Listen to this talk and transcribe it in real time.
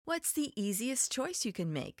What's the easiest choice you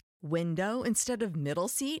can make? Window instead of middle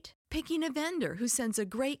seat? Picking a vendor who sends a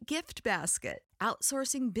great gift basket?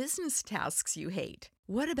 Outsourcing business tasks you hate?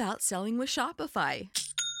 What about selling with Shopify?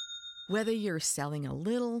 Whether you're selling a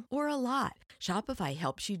little or a lot, Shopify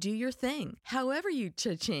helps you do your thing, however you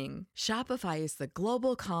cha-ching. Shopify is the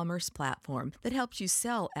global commerce platform that helps you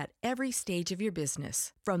sell at every stage of your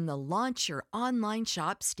business. From the launch your online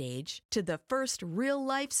shop stage to the first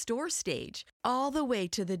real-life store stage, all the way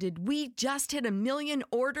to the did we just hit a million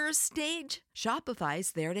orders stage.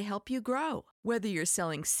 Shopify's there to help you grow. Whether you're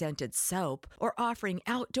selling scented soap or offering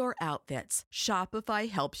outdoor outfits, Shopify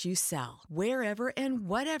helps you sell. Wherever and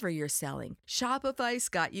whatever you're selling, Shopify's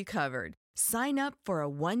got you covered. Sign up for a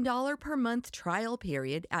 $1 per month trial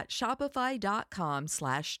period at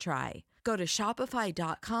shopify.com/try. Go to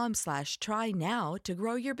shopify.com/try now to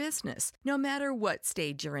grow your business, no matter what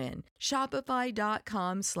stage you're in.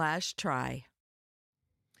 Shopify.com/try.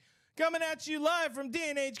 Coming at you live from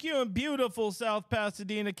DNHQ in beautiful South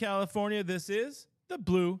Pasadena, California, this is the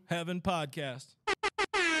Blue Heaven Podcast.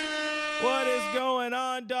 What is going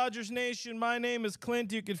on, Dodgers Nation? My name is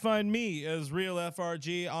Clint. You can find me as Real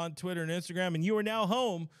FRG on Twitter and Instagram, and you are now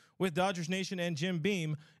home with Dodgers Nation and Jim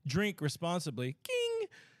Beam. Drink responsibly. King.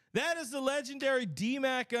 That is the legendary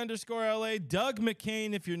DMac_LA, Doug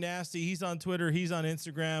McCain. If you're nasty, he's on Twitter. He's on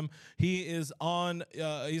Instagram. He is on.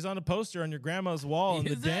 He's on a poster on your grandma's wall in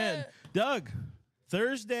the den. Doug,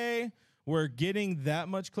 Thursday, we're getting that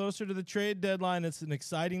much closer to the trade deadline. It's an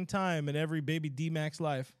exciting time in every baby DMac's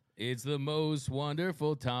life. It's the most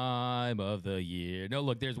wonderful time of the year. No,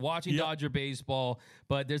 look, there's watching Dodger baseball,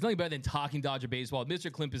 but there's nothing better than talking Dodger baseball.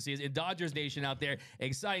 Mr. Clint Pasillas in Dodgers Nation out there.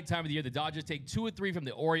 Exciting time of the year. The Dodgers take 2 of 3 from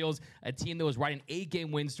the Orioles, a team that was riding an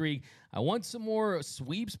 8-game win streak. I want some more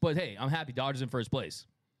sweeps, but hey, I'm happy Dodgers in first place.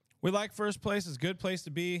 We like first place. It's a good place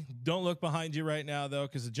to be. Don't look behind you right now, though,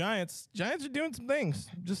 because the Giants are doing some things.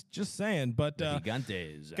 Just saying. But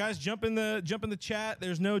guys, jump in the chat.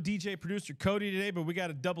 There's no DJ producer Cody today, but we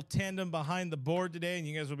got a double tandem behind the board today, and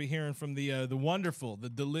you guys will be hearing from the wonderful, the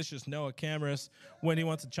delicious Noah Camaras when he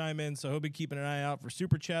wants to chime in. So he'll be keeping an eye out for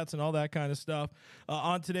super chats and all that kind of stuff.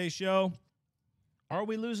 On today's show, are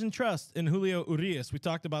we losing trust in Julio Urias? We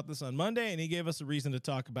talked about this on Monday, and he gave us a reason to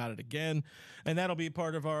talk about it again. And that'll be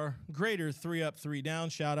part of our greater 3 up, 3 down.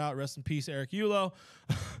 Shout out, rest in peace, Eric Yulo.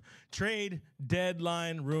 Trade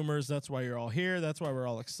deadline rumors. That's why you're all here. That's why we're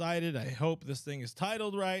all excited. I hope this thing is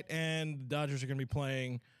titled right, and the Dodgers are going to be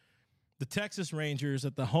playing the Texas Rangers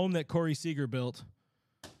at the home that Corey Seager built.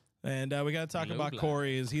 And we got to talk about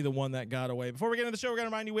Corey. Is he the one that got away? Before we get into the show, we're going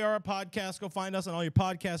to remind you we are a podcast. Go find us on all your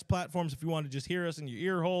podcast platforms if you want to just hear us in your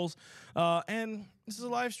ear holes. And this is a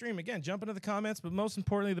live stream. Again, jump into the comments. But most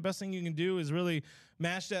importantly, the best thing you can do is really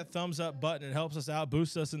mash that thumbs up button. It helps us out,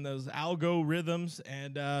 boosts us in those algorithms.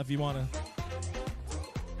 And if you want to...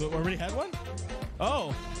 We already had one?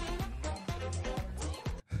 Oh.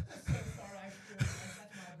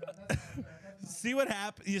 See what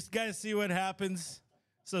happens. You guys see what happens.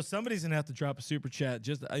 So somebody's going to have to drop a super chat.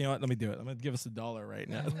 Just, you know what? Let me do it. I'm going to give us $1 right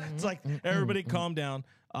now. It's like, everybody calm down.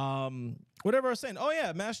 Whatever I was saying. Oh,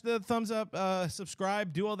 yeah. Mash the thumbs up,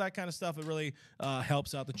 subscribe, do all that kind of stuff. It really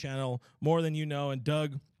helps out the channel more than you know. And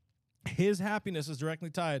Doug, his happiness is directly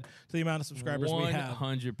tied to the amount of subscribers we have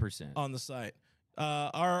 100% on the site.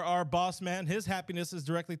 Our boss man, his happiness is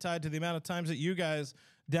directly tied to the amount of times that you guys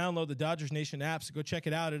download the Dodgers Nation app. So go check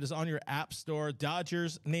it out. It is on your app store,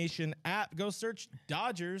 Dodgers Nation app. Go search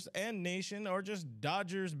Dodgers and Nation or just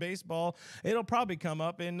Dodgers baseball. It'll probably come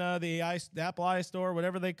up in the Apple iStore,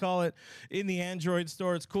 whatever they call it, in the Android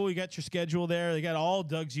store. It's cool. You got your schedule there. They got all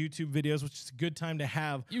Doug's YouTube videos, which is a good time to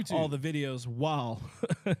have all the videos while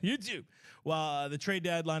the trade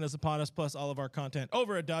deadline is upon us, plus all of our content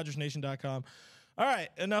over at DodgersNation.com. All right,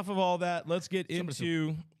 enough of all that. Let's get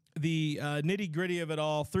into the nitty gritty of it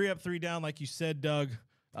all. 3 up, 3 down, like you said, Doug.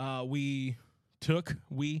 We took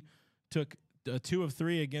 2 of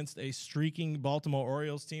 3 against a streaking Baltimore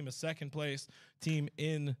Orioles team, a second place team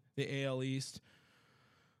in the AL East.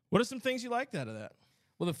 What are some things you liked out of that?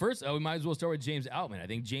 Well, the first, we might as well start with James Outman. I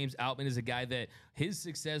think James Outman is a guy that his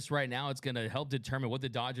success right now, it's going to help determine what the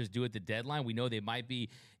Dodgers do at the deadline. We know they might be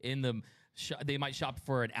in the they might shop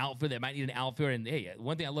for an outfield. They might need an outfielder. And hey,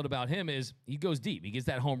 one thing I love about him is he goes deep. He gets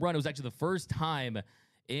that home run. It was actually the first time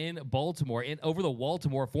in Baltimore, over the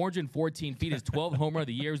Baltimore, 414 feet, his 12th home run of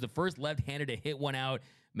the year. It was the first left-hander to hit one out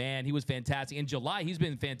man, he was fantastic. In July, he's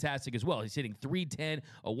been fantastic as well. He's hitting .310,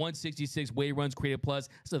 a 166 weighted runs created plus.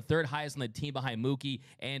 It's the third highest on the team behind Mookie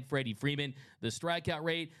and Freddie Freeman. The strikeout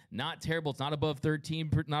rate, not terrible. It's not above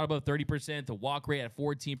 30%. The walk rate at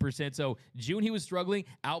 14%. So June, he was struggling.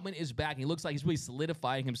 Outman is back. And he looks like he's really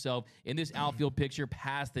solidifying himself in this outfield picture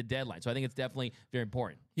past the deadline. So I think it's definitely very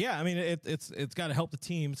important. Yeah, I mean, it's got to help the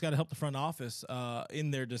team. It's got to help the front office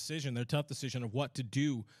in their tough decision of what to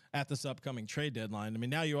do at this upcoming trade deadline. I mean,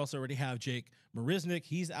 now you also already have Jake Marisnick.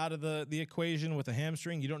 He's out of the equation with a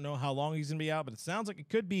hamstring. You don't know how long he's going to be out, but it sounds like it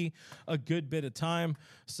could be a good bit of time.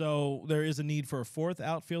 So there is a need for a fourth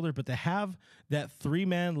outfielder, but to have that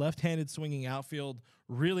three-man left-handed swinging outfield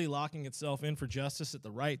really locking itself in for Justice at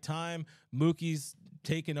the right time. Mookie's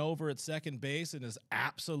taken over at second base and is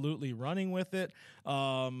absolutely running with it.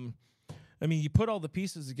 I mean, you put all the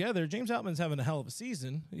pieces together. James Outman's having a hell of a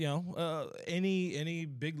season. You know, any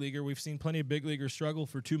big leaguer, we've seen plenty of big leaguers struggle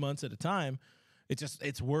for 2 months at a time.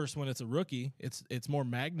 It's worse when it's a rookie. It's more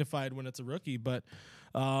magnified when it's a rookie. But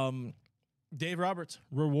Dave Roberts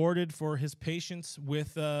rewarded for his patience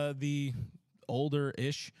with the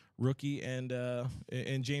older-ish rookie and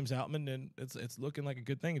James Outman, and it's looking like a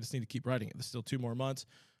good thing. You just need to keep writing it. There's still 2 more months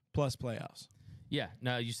plus playoffs. Yeah,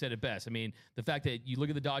 no, you said it best. I mean, the fact that you look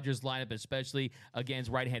at the Dodgers lineup, especially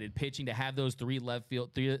against right-handed pitching, to have those three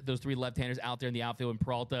left-handers out there in the outfield, and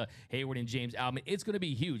Peralta, Hayward, and James Outman, it's going to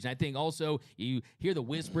be huge. And I think also you hear the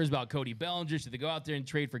whispers about Cody Bellinger. Should they go out there and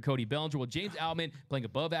trade for Cody Bellinger? Well, James Outman playing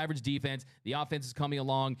above-average defense. The offense is coming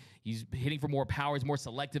along. He's hitting for more power. He's more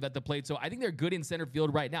selective at the plate. So I think they're good in center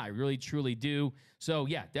field right now. I really, truly do. So,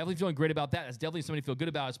 yeah, definitely feeling great about that. That's definitely something to feel good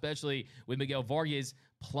about, especially with Miguel Vargas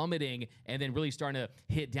plummeting and then really starting to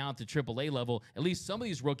hit down to AAA level. At least some of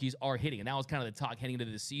these rookies are hitting, and that was kind of the talk heading into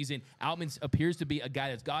the season. Outman appears to be a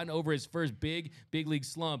guy that's gotten over his first big league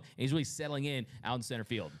slump, and he's really settling in out in center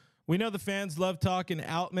field. We know the fans love talking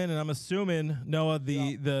Outman, and I'm assuming, Noah,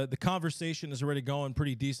 the conversation is already going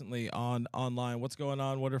pretty decently online. What's going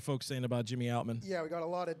on? What are folks saying about Jimmy Outman? Yeah, we got a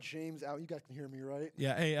lot of James out. You guys can hear me, right?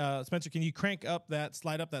 Yeah. Hey, Spencer, can you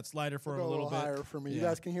slide up that slider for him a little bit? Higher for me. Yeah. You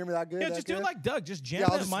guys can hear me that good? Yeah, just do it like Doug. Just jam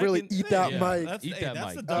I'll that just mic. really eat that mic. That's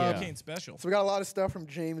mic. the Doug Kane special. So we got a lot of stuff from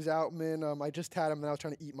James Outman. I just had him, and I was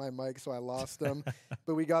trying to eat my mic, so I lost him.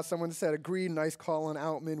 But we got someone that said, agreed, nice call on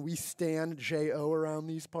Outman. We stand J.O. around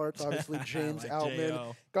these parts. Obviously, James Outman.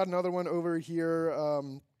 J-O. Got another one over here.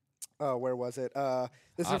 Where was it?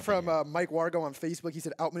 This is from Mike Wargo on Facebook. He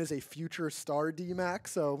said Outman is a future star D-Mac.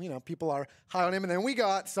 So, people are high on him. And then we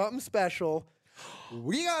got something special.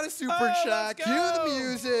 We got a super chat. Cue the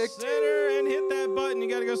music. Center and hit that button. You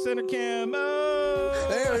got to go center cam. Oh,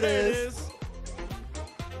 there it is.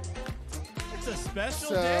 It's a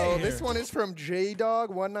special day here. This one is from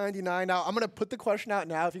JDog199. Now, I'm going to put the question out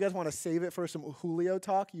now. If you guys want to save it for some Julio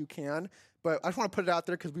talk, you can. But I just want to put it out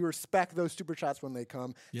there because we respect those super chats when they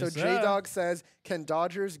come. Yes, so J-Dog says, can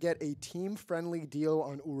Dodgers get a team-friendly deal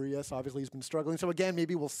on Urias? Obviously, he's been struggling. So, again,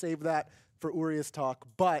 maybe we'll save that for Urias talk.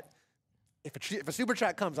 But if a super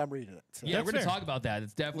chat comes, I'm reading it. So. Yeah, we're going to talk about that.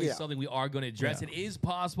 It's definitely something we are going to address. Yeah. It is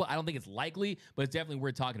possible. I don't think it's likely, but it's definitely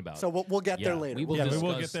worth talking about. So we'll get there later. We will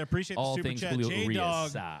get there. Appreciate the super chat.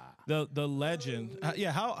 J-Dog, the legend.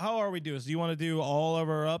 How are we doing? Do you want to do all of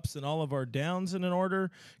our ups and all of our downs in an order?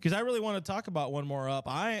 Because I really want to talk about one more up.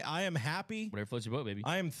 I am happy. Whatever floats your boat, baby.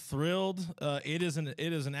 I am thrilled. It is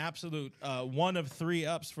an absolute one of 3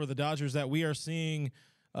 ups for the Dodgers that we are seeing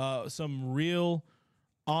some real,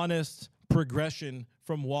 honest progression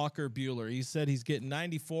from Walker Buehler. He said he's getting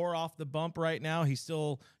 94 off the bump right now. His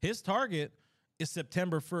target is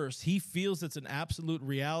September 1st. He feels it's an absolute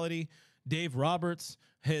reality. Dave Roberts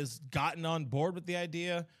has gotten on board with the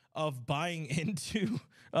idea of buying into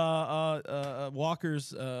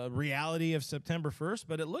Walker's reality of September 1st,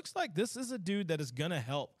 but it looks like this is a dude that is going to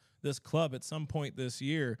help this club at some point this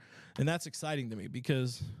year, and that's exciting to me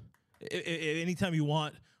because anytime you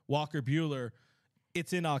want Walker Buehler,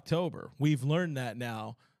 it's in October. We've learned that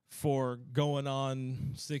now for going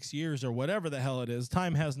on 6 years or whatever the hell it is.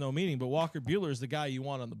 Time has no meaning, but Walker Buehler is the guy you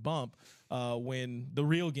want on the bump when the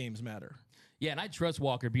real games matter. Yeah, and I trust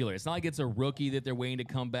Walker Buehler. It's not like it's a rookie that they're waiting to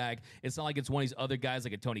come back. It's not like it's one of these other guys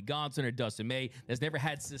like a Tony Gonsolin or Dustin May that's never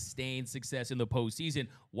had sustained success in the postseason.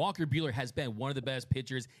 Walker Buehler has been one of the best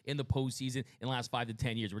pitchers in the postseason in the last 5 to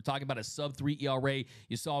 10 years. We're talking about a sub-3 ERA.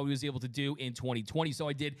 You saw what he was able to do in 2020. You saw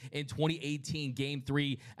what he did in 2018, Game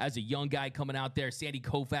 3, as a young guy coming out there. Sandy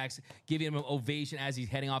Koufax giving him an ovation as he's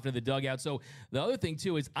heading off into the dugout. So the other thing,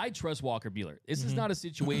 too, is I trust Walker Buehler. This is not a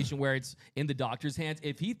situation where it's in the doctor's hands.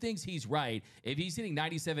 If he thinks he's right, If he's hitting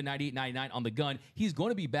 97, 98, 99 on the gun, he's going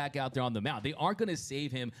to be back out there on the mound. They aren't going to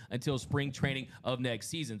save him until spring training of next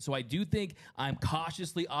season. So I do think I'm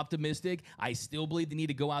cautiously optimistic. I still believe they need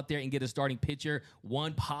to go out there and get a starting pitcher,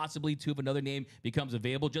 one, possibly two if another name becomes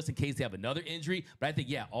available, just in case they have another injury. But I think,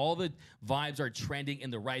 yeah, all the vibes are trending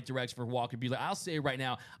in the right direction for Walker Buehler. I'll say right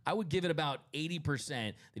now, I would give it about 80%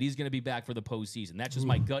 that he's going to be back for the postseason. That's just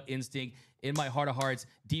my gut instinct. In my heart of hearts,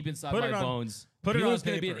 deep inside my bones, Buehler's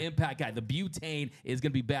going to be an impact guy. The butane is going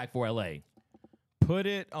to be back for LA. Put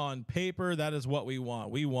it on paper. That is what we want.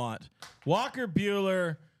 We want Walker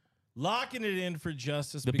Buehler locking it in for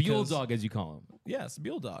justice. The Buell Dog, as you call him. Yes,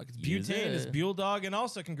 Buell Dog. It's butane is Buell Dog, and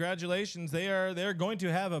also congratulations. They're going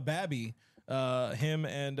to have a babby. Him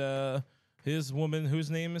and his woman, whose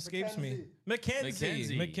name escapes me.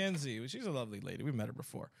 Mackenzie. She's a lovely lady. We've met her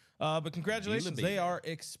before. But congratulations. They are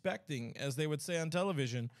expecting, as they would say on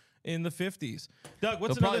television, in the 50s. Doug,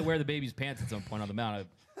 what's They'll probably wear the baby's pants at some point on the mound.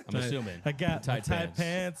 I'm assuming. I got tight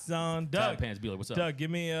pants on. Doug, tight pants. Buehler, what's up? Doug,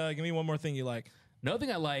 give me one more thing you like. Another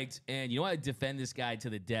thing I liked, and you know I defend this guy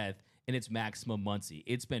to the death, and it's Maximum Muncy.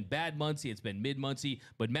 It's been bad Muncy, it's been mid Muncy,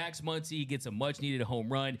 but Max Muncy gets a much-needed home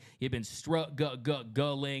run. He'd been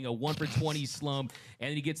gulling a 1 for 20 slump, and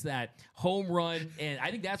then he gets that home run, and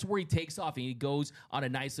I think that's where he takes off, and he goes on a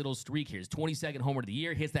nice little streak here. His 22nd homer of the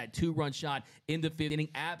year, hits that 2-run shot in the 5th inning,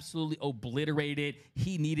 absolutely obliterated.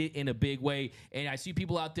 He needed it in a big way, and I see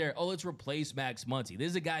people out there, let's replace Max Muncy.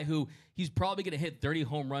 This is a guy who he's probably going to hit 30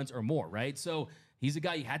 home runs or more, right? So he's a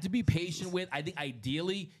guy you had to be patient with. I think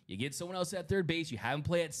ideally you get someone else at third base. You have him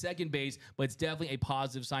play at second base, but it's definitely a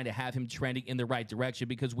positive sign to have him trending in the right direction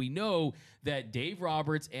because we know that Dave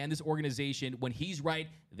Roberts and this organization, when he's right,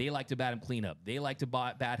 they like to bat him clean up. They like to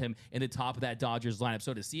bat him in the top of that Dodgers lineup.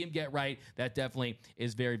 So to see him get right, that definitely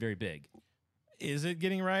is very, very big. Is it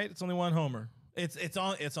getting right? It's only one homer. It's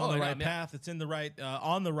on the right path. It's in the right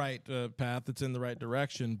on the right path. It's in the right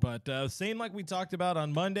direction. But same like we talked about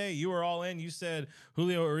on Monday, you were all in. You said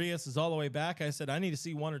Julio Urias is all the way back. I said I need to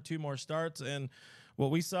see 1 or 2 more starts, and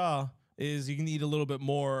what we saw is you need a little bit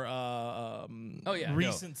more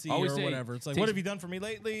recency or whatever. It's like, what have you done for me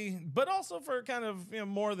lately? But also for kind of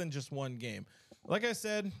more than just one game. Like I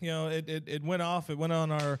said, it went off. It went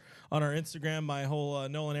on our Instagram, my whole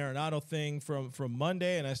Nolan Arenado thing from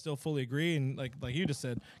Monday, and I still fully agree. And like you just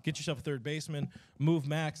said, get yourself a third baseman, move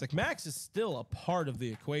Max. Like Max is still a part of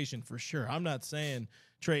the equation for sure. I'm not saying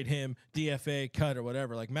trade him, DFA, cut or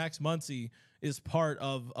whatever. Like Max Muncy is part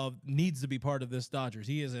of needs to be part of this Dodgers.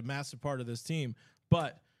 He is a massive part of this team,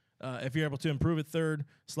 but. If you're able to improve at third,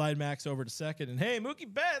 slide Max over to second, and hey, Mookie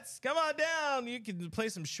Betts, come on down. You can play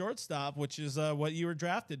some shortstop, which is what you were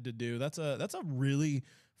drafted to do. That's a really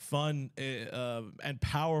fun and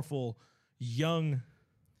powerful young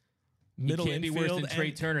middle infield. He can't be worse than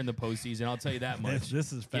Trey Turner in the postseason. I'll tell you that much.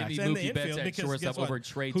 This is facts. Give me Mookie Betts at shortstop over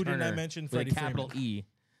Trey Turner. Who did I mention? With a capital Freeman. E.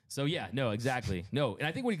 So, yeah, no, exactly. No, and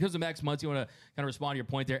I think when it comes to Max Muncy, I want to kind of respond to your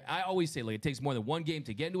point there. I always say, it takes more than one game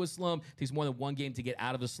to get into a slump. It takes more than one game to get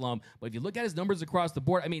out of a slump. But if you look at his numbers across the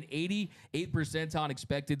board, 88% on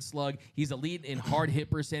expected slug. He's elite in hard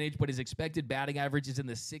hit percentage, but his expected batting average is in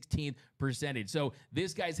the 16th percentage. So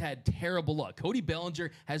this guy's had terrible luck. Cody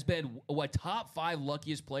Bellinger has been top 5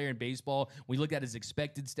 luckiest player in baseball. When you look at his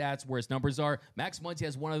expected stats, where his numbers are, Max Muncy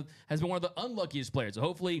has been one of the unluckiest players. So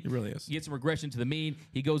hopefully he really is. He gets some regression to the mean.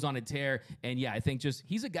 He goes on a tear, and yeah, I think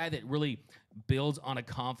he's a guy that really builds on a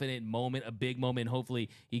confident moment, a big moment. Hopefully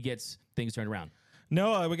he gets things turned around.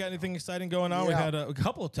 No, we got anything exciting going on? Yeah. We had a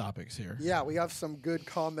couple of topics here. Yeah, we have some good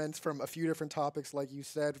comments from a few different topics, like you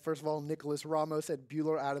said. First of all, Nicholas Ramos said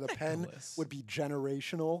Buehler out of the pen would be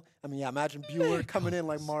generational. Imagine Buehler coming in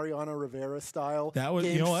like Mariano Rivera style. That was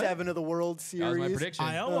Game 7 of the World Series. That was my prediction.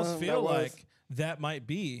 I almost feel like that might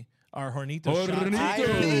be our Hornitos.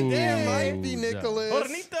 There might be Nicholas.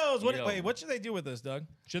 Hornitos. Wait, what should they do with this, Doug?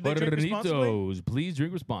 Should they drink responsibly? Hornitos, please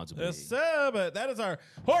drink responsibly. Yes, sir. But that is our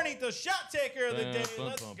Hornitos shot taker of the day.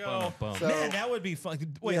 Let's go. Man, that would be fun.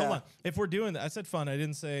 Wait, hold on. If we're doing that, I said fun. I did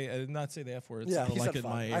not say the F word. Yeah, he said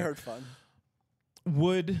fun. I heard fun.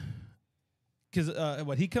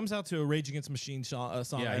 Because he comes out to a Rage Against the Machine song,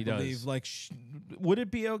 I believe. Does. Would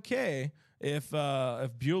it be okay if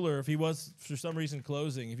Buehler, if he was for some reason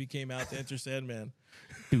closing, if he came out to enter Sandman?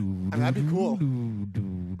 That'd be cool.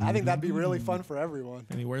 I think that'd be really fun for everyone.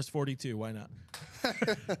 And he wears 42. Why not?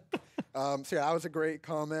 So yeah, that was a great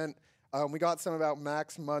comment. We got some about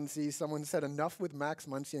Max Muncy. Someone said enough with Max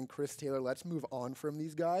Muncy and Chris Taylor. Let's move on from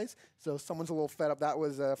these guys. So someone's a little fed up. That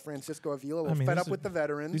was Francisco Avila, a little fed up with the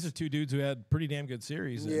veterans. These are two dudes who had pretty damn good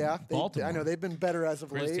series. Yeah, in Baltimore. I know they've been better as of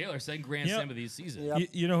Chris late. Taylor, second Grand Slam of these seasons. Yep.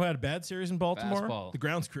 You know who had a bad series in Baltimore? Fastball. The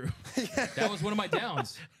grounds crew. That was one of my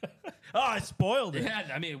downs. Oh, I spoiled it. Yeah,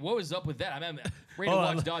 I mean, what was up with that? I'm ready to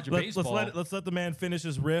watch Dodger baseball. Let's let the man finish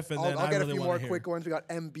his riff, and I'll then get really a few wanna more hear. quick ones. We got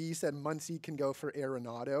MB said Muncy can go for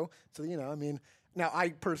Arenado. So, I mean, now I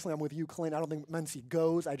personally, I'm with you, Clint. I don't think Muncy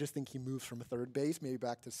goes. I just think he moves from third base, maybe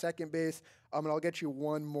back to second base. And I'll get you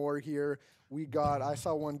one more here. I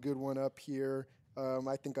saw one good one up here.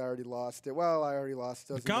 I think I already lost it. Well, I already lost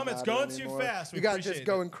it. The comments going too fast. You guys just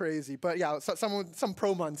going crazy. But yeah, some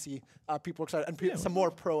pro Muncy people are excited, and some more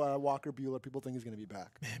pro Walker Buehler. People think he's going to be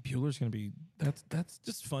back. Man, Bueller's going to be. That's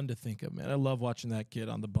just fun to think of, man. I love watching that kid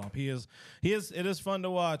on the bump. It is fun to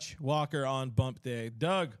watch Walker on bump day.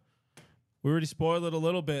 Doug, we already spoiled it a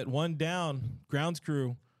little bit. One down, grounds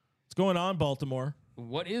crew. What's going on, Baltimore?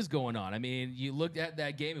 What is going on? I mean, you looked at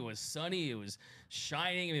that game. It was sunny. It was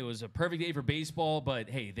shining. I mean, it was a perfect day for baseball. But,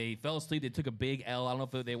 hey, they fell asleep. They took a big L. I don't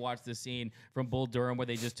know if they watched the scene from Bull Durham where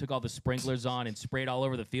they just took all the sprinklers on and sprayed all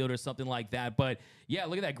over the field or something like that. But, yeah,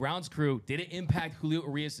 look at that grounds crew. Did it impact Julio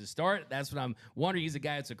Urias' start? That's what I'm wondering. He's a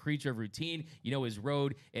guy that's a creature of routine. You know, his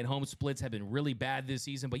road and home splits have been really bad this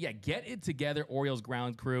season. But, yeah, get it together, Orioles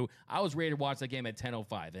ground crew. I was ready to watch that game at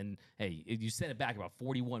 10:05. And, hey, you sent it back about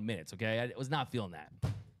 41 minutes, okay? I was not feeling that.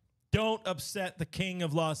 Don't upset the king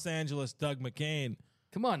of Los Angeles, Doug McCain.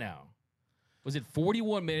 Come on now. Was it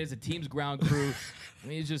 41 minutes, the team's ground crew? I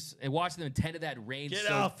mean, it's just, and watching them tend to that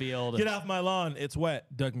rain-soaked field. Get off my lawn. It's wet,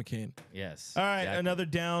 Doug McCain. Yes. All right, another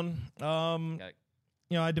down.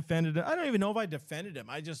 I defended him. I don't even know if I defended him.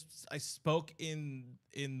 I spoke in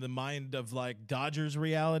the mind of like Dodgers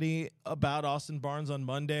reality about Austin Barnes on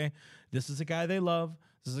Monday. This is a guy they love.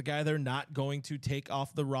 This is a guy they're not going to take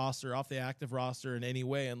off the active roster in any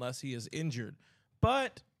way unless he is injured.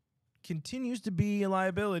 But continues to be a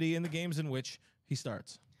liability in the games in which he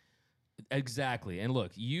starts. Exactly. And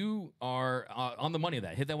look, you are on the money of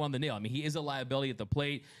that. Hit that one on the nail. I mean, he is a liability at the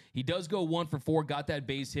plate. He does go 1 for 4, got that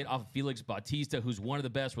base hit off of Felix Bautista, who's one of the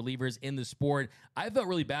best relievers in the sport. I felt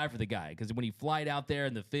really bad for the guy because when he flied out there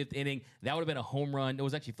in the 5th inning, that would have been a home run. It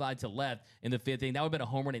was actually flied to left in the 5th inning. That would have been a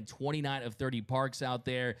home run in 29 of 30 parks out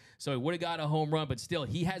there. So he would have got a home run, but still,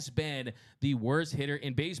 he has been the worst hitter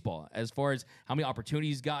in baseball. As far as how many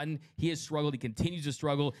opportunities he's gotten, he has struggled. He continues to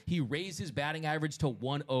struggle. He raised his batting average to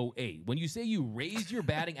 108. When you say you raised your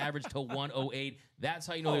batting average to 108, that's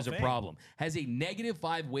how you know there's a problem. Has a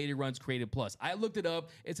 -5 weighted runs created plus. I looked it up.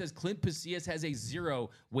 It says Clint Pasillas has a 0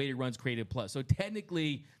 weighted runs created plus. So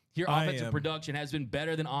technically, your offensive production has been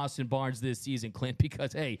better than Austin Barnes this season, Clint,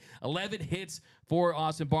 because, hey, 11 hits for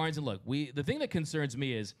Austin Barnes. And look, the thing that concerns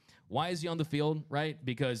me is, why is he on the field, right?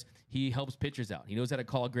 Because he helps pitchers out. He knows how to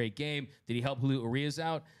call a great game. Did he help Julio Urias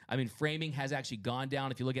out? I mean, framing has actually gone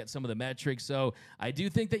down if you look at some of the metrics. So I do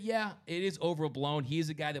think that, yeah, it is overblown. He is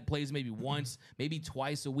a guy that plays maybe once, maybe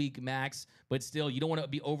twice a week max. But still, you don't want to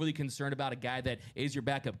be overly concerned about a guy that is your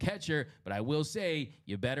backup catcher. But I will say,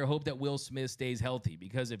 you better hope that Will Smith stays healthy.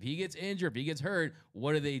 Because if he gets injured, if he gets hurt,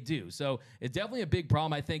 what do? So it's definitely a big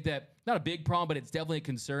problem. I think that, not a big problem, but it's definitely a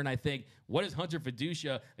concern. I think, what is Hunter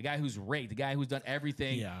Fiducia, a guy who's raked, the guy who's done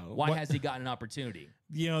everything? Why has he gotten an opportunity?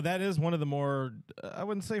 That is one of the more, I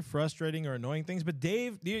wouldn't say frustrating or annoying things, but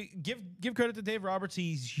Dave, give credit to Dave Roberts.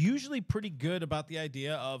 He's usually pretty good about the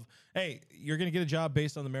idea of, hey, you're going to get a job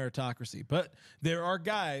based on the meritocracy. But there are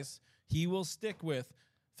guys he will stick with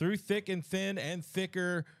through thick and thin and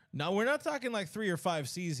thicker. Now, we're not talking like 3 or 5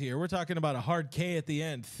 C's here. We're talking about a hard K at the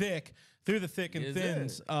end, thick, through the thick and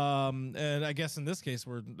thins. And I guess in this case,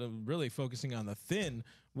 we're really focusing on the thin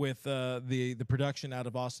with the production out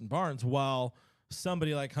of Austin Barnes, while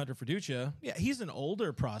somebody like Hunter Fiducia, he's an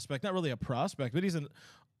older prospect, not really a prospect, but he's an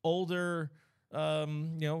older,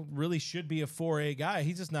 really should be a 4A guy.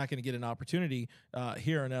 He's just not going to get an opportunity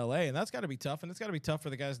here in LA, and that's got to be tough. And it's got to be tough for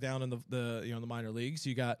the guys down in the minor leagues.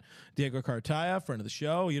 You got Diego Cartaya, friend of the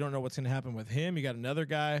show. You don't know what's going to happen with him. You got another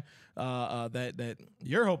guy that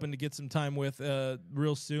you're hoping to get some time with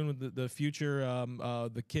real soon with the future.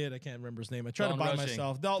 The kid, I can't remember his name. I tried to buy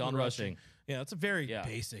myself. Dalton Rushing. Yeah, it's a very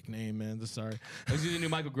basic name, man. Sorry. Was he the new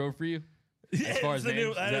Michael Grove for you? As far as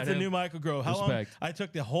names, it's a new Michael Grove. How long? I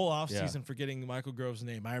took the whole offseason for getting Michael Grove's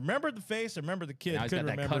name. I remembered the face. I remembered the kid. Now he's got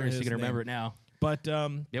that cutter, so you can remember it now. But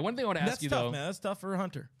one thing I want to ask you, tough, though. Man. That's tough for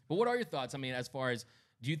Hunter. But what are your thoughts? I mean, as far as,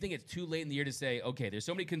 do you think it's too late in the year to say, okay, there's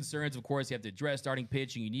so many concerns. Of course, you have to address starting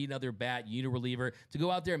pitching. You need another bat. You need a reliever to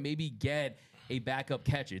go out there and maybe get a backup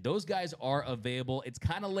catcher. Those guys are available. It's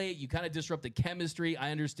kind of late. You kind of disrupt the chemistry.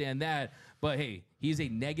 I understand that. But, hey, he's a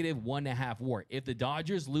negative 1.5 WAR. If the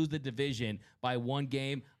Dodgers lose the division by 1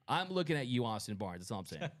 game, I'm looking at you, Austin Barnes. That's all I'm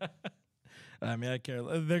saying. I mean, I care.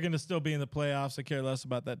 They're going to still be in the plaalffs. I care less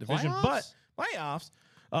about that division. Playoffs? But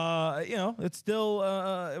playoffs, it's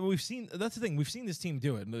still we've seen. That's the thing. We've seen this team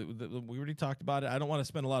do it. We already talked about it. I don't want to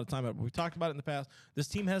spend a lot of time on it, but we've talked about it in the past. This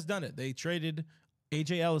team has done it. They traded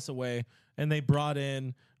A.J. Ellis away, and they brought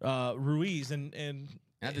in Ruiz, and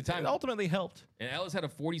at the time, it ultimately helped. And Ellis had a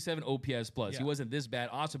 47 OPS plus. Yeah. He wasn't this bad.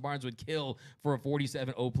 Austin Barnes would kill for a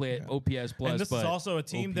 47 OPS plus. And this is also a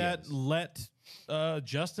team OPS. that let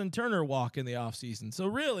Justin Turner walk in the offseason. So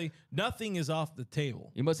really, nothing is off the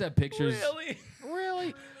table. You must have pictures. Really?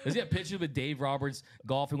 Really? Does he have pictures with Dave Roberts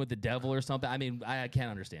golfing with the devil or something? I mean, I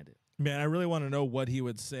can't understand it. Man, I really want to know what he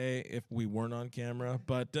would say if we weren't on camera.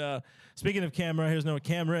 But speaking of camera, here's no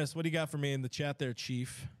cameras. What do you got for me in the chat there,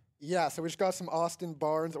 Chief? Yeah, so we just got some Austin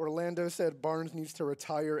Barnes. Orlando said Barnes needs to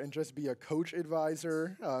retire and just be a coach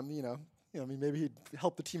advisor. I mean, maybe he'd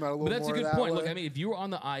help the team out a little more. But that's a good that point. way. Look, I mean, if you were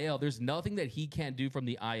on the IL, there's nothing that he can't do from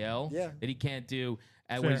the IL that he can't do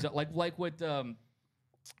at when he's like what.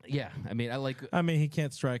 Yeah, I mean, he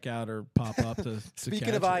can't strike out or pop up to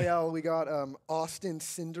Speaking of catch it. IL, we got Austin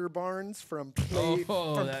Cinder Barnes from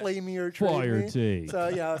Playmere fire Trade Me. So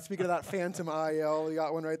yeah, speaking of that Phantom IL, we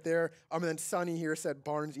got one right there. And then Sonny here said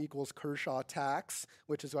Barnes equals Kershaw tax,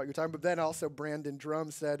 which is what you're talking. But then also Brandon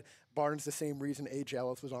Drum said Barnes the same reason A.J.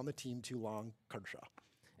 Ellis was on the team too long, Kershaw.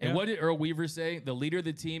 And what did Earl Weaver say? The leader of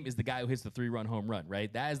the team is the guy who hits the 3-run home run,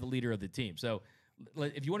 right? That is the leader of the team. So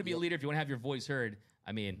if you want to be a leader, if you want to have your voice heard,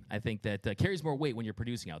 I mean, I think that carries more weight when you're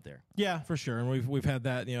producing out there. Yeah, for sure. And we've had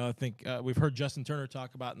that. I think we've heard Justin Turner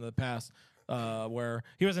talk about in the past where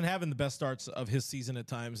he wasn't having the best starts of his season at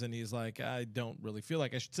times, and he's like, I don't really feel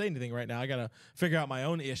like I should say anything right now. I got to figure out my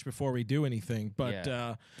own ish before we do anything.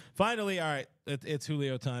 But finally, all right, it's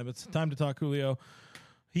Julio time. It's time to talk Julio.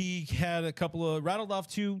 He had rattled off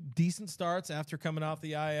 2 decent starts after coming off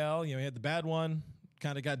the IL. He had the bad one,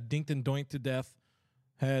 kind of got dinked and doinked to death.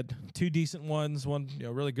 Had 2 decent ones, one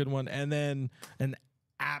really good one, and then an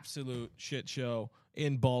absolute shit show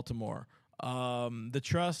in Baltimore. The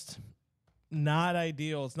trust, not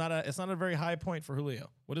ideal. It's not a very high point for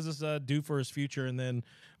Julio. What does this do for his future? And then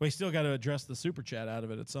we still got to address the super chat out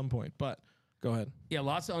of it at some point. But go ahead. Yeah,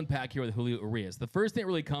 lots to unpack here with Julio Urias. The first thing that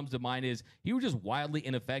really comes to mind is he was just wildly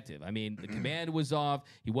ineffective. I mean, the command was off.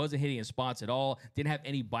 He wasn't hitting in spots at all. Didn't have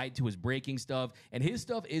any bite to his breaking stuff. And his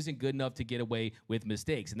stuff isn't good enough to get away with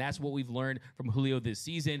mistakes. And that's what we've learned from Julio this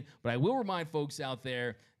season. But I will remind folks out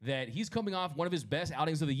there that he's coming off one of his best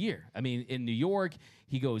outings of the year. I mean, in New York,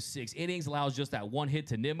 he goes 6 innings, allows just that 1 hit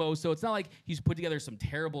to Nimmo. So it's not like he's put together some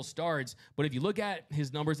terrible starts. But if you look at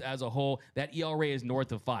his numbers as a whole, that ERA is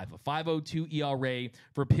north of 5. A 5.02 ERA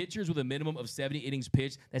for pitchers with a minimum of 70 innings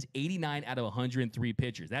pitched. That's 89 out of 103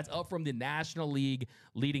 pitchers. That's up from the National League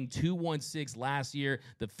leading 216 last year.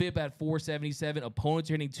 The FIP at 477. Opponents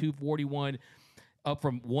are hitting 241. Up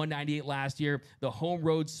from 198 last year. The home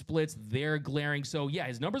road splits, they're glaring. So, yeah,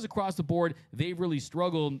 his numbers across the board, they've really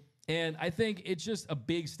struggled. And I think it's just a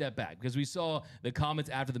big step back because we saw the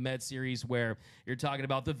comments after the Mets series where you're talking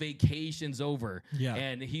about the vacation's over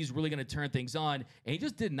and he's really going to turn things on. And he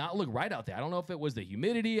just did not look right out there. I don't know if it was the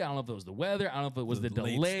humidity. I don't know if it was the weather. I don't know if it was the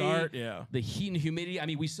delay, start, the heat and humidity. I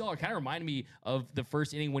mean, we saw it kind of reminded me of the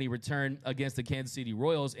first inning when he returned against the Kansas City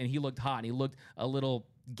Royals, and he looked hot and he looked a little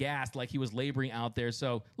gassed, like he was laboring out there.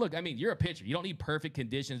 So, look, I mean, you're a pitcher. You don't need perfect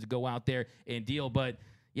conditions to go out there and deal, but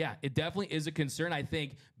yeah, it definitely is a concern. I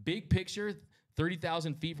think big picture,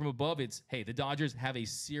 30,000 feet from above, it's, hey, the Dodgers have a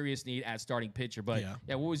serious need at starting pitcher. But,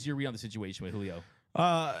 what was your read on the situation with Julio?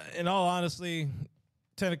 In all honesty,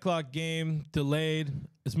 10 o'clock game, delayed.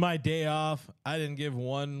 It's my day off. I didn't give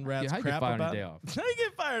one rat's crap about it. How you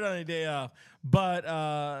get fired on a day off?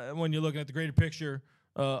 But when you're looking at the greater picture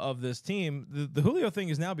of this team, the Julio thing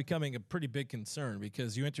is now becoming a pretty big concern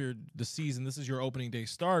because you entered the season, this is your opening day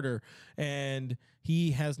starter, and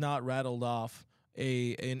he has not rattled off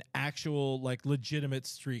an actual legitimate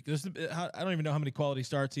streak. I don't even know how many quality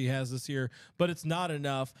starts he has this year, but it's not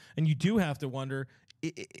enough, and you do have to wonder.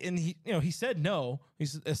 And he said no.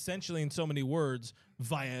 He's essentially, in so many words,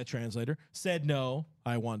 via a translator, said no.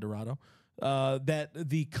 Juan Dorado. That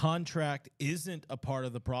the contract isn't a part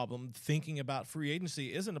of the problem. Thinking about free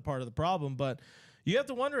agency isn't a part of the problem. But you have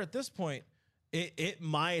to wonder at this point, it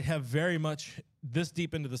might have very much this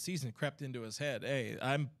deep into the season crept into his head. Hey,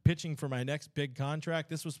 I'm pitching for my next big contract.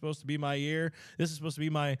 This was supposed to be my year. This is supposed to be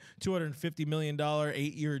my $250 million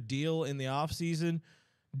 8-year deal in the offseason.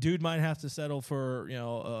 Dude might have to settle for,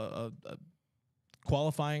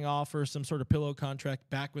 qualifying offer, some sort of pillow contract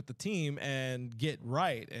back with the team and get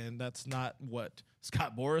right. And that's not what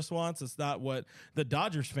Scott Boras wants. It's not what the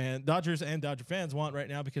Dodgers and Dodger fans want right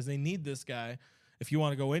now, because they need this guy if you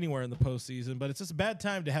want to go anywhere in the postseason. But it's just a bad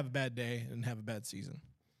time to have a bad day and have a bad season.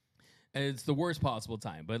 And it's the worst possible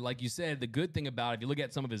time. But like you said, the good thing about it, if you look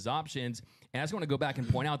at some of his options, and I just want to go back and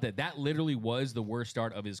point out that literally was the worst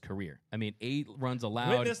start of his career. I mean, 8 runs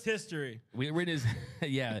allowed. Witnessed history. We witnessed,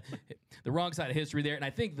 yeah, the wrong side of history there. And I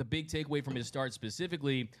think the big takeaway from his start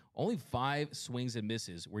specifically, only 5 swings and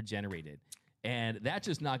misses were generated. And that's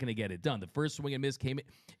just not going to get it done. The first swing and miss came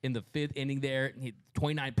in the 5th inning there.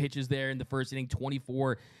 29 pitches there in the first inning,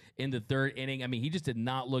 24 in the 3rd inning. I mean, he just did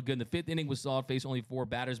not look good. In the 5th inning was solid face, only 4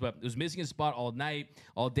 batters, but it was missing his spot all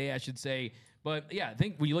day, I should say. But, yeah, I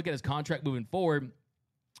think when you look at his contract moving forward,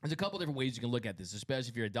 there's a couple different ways you can look at this, especially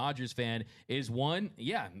if you're a Dodgers fan. Is one,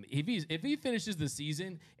 yeah, if he finishes the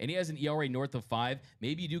season and he has an ERA north of 5,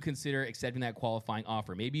 maybe you do consider accepting that qualifying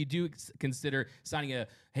offer. Maybe you do consider signing a,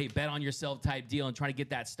 hey, bet on yourself type deal and trying to get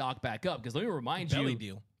that stock back up. Because let me remind you. Belly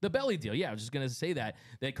deal. The belly deal, yeah, I was just going to say that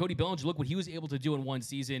Cody Bellinger, look what he was able to do in one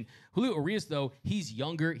season. Julio Urias, though, he's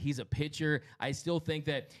younger. He's a pitcher. I still think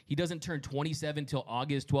that he doesn't turn 27 till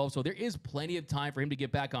August 12th, so there is plenty of time for him to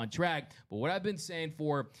get back on track. But what I've been saying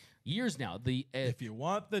for years now, if you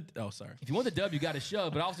want the dub, you got to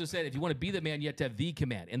shove. But I also said if you want to be the man, you have to have the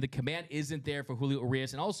command, and the command isn't there for Julio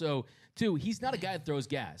Urias. And also, too, he's not a guy that throws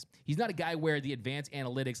gas. He's not a guy where the advanced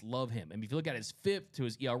analytics love him. I mean, if you look at his FIP to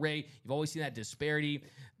his ERA, you've always seen that disparity.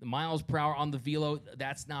 The miles per hour on the velo,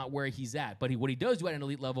 that's not where he's at. But what he does do at an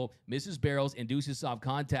elite level, misses barrels, induces soft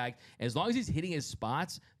contact. As long as he's hitting his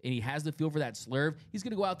spots and he has the feel for that slurve, he's going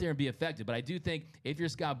to go out there and be effective. But I do think if you're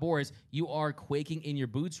Scott Boras, you are quaking in your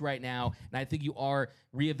boots right now, and I think you are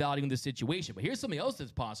reevaluating the situation. But here's something else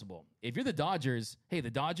that's possible. If you're the Dodgers,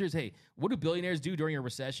 what do billionaires do during a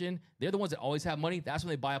recession? They're the ones that always have money. That's when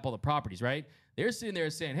they buy up all the properties, right? They're sitting there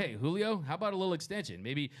saying, hey, Julio, how about a little extension?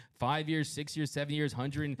 Maybe 5 years, 6 years, 7 years,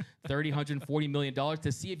 $130, $140 million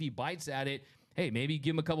to see if he bites at it. Hey, maybe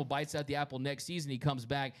give him a couple bites at the apple next season. He comes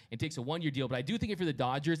back and takes a 1-year deal. But I do think if you're the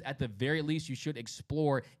Dodgers, at the very least, you should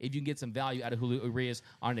explore if you can get some value out of Julio Urias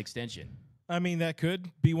on an extension. I mean, that could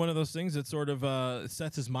be one of those things that sort of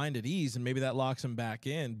sets his mind at ease, and maybe that locks him back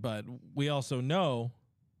in. But we also know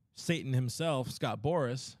Satan himself, Scott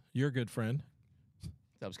Boras, your good friend.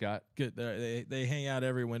 What's up, Scott? Good. They hang out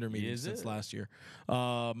every winter meeting since last year.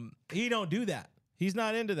 He don't do that. He's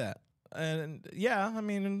not into that. And, yeah, I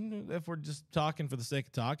mean, if we're just talking for the sake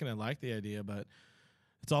of talking, I like the idea. But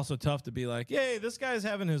it's also tough to be like, hey, this guy's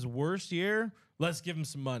having his worst year. Let's give him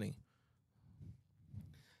some money.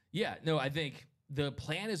 Yeah, no, I think the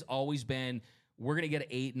plan has always been we're going to get an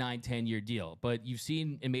 8, 9, 10-year deal. But you've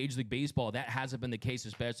seen in Major League Baseball, that hasn't been the case,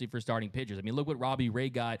 especially for starting pitchers. I mean, look what Robbie Ray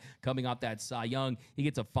got coming off that Cy Young. He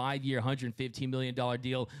gets a 5-year, $115 million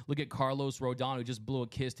deal. Look at Carlos Rodon, who just blew a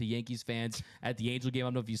kiss to Yankees fans at the Angel game. I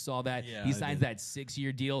don't know if you saw that. Yeah, he signs that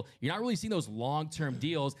 6-year deal. You're not really seeing those long-term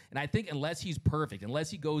deals. And I think unless he's perfect, unless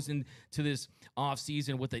he goes into this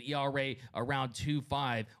offseason with an ERA around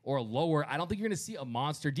 2.5 or lower, I don't think you're going to see a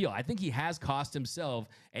monster deal. I think he has cost himself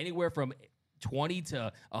anywhere from $20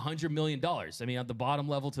 to $100 million. I mean, at the bottom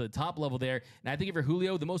level to the top level there. And I think for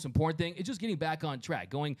Julio, the most important thing is just getting back on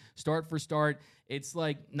track, going start for start. It's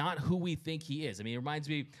like not who we think he is. I mean, it reminds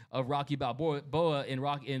me of Rocky Balboa in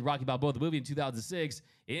Rocky Balboa, the movie in 2006.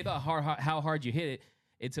 It ain't about how hard you hit it.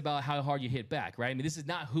 It's about how hard you hit back, right? I mean, this is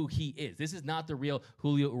not who he is. This is not the real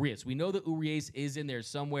Julio Urias. We know that Urias is in there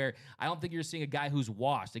somewhere. I don't think you're seeing a guy who's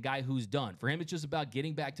washed, a guy who's done. For him, it's just about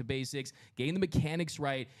getting back to basics, getting the mechanics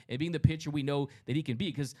right, and being the pitcher we know that he can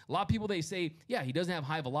be. Because a lot of people, they say, yeah, he doesn't have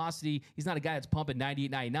high velocity. He's not a guy that's pumping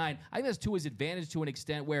 98, 99. I think that's to his advantage to an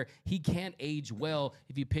extent where he can age well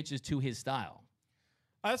if he pitches to his style.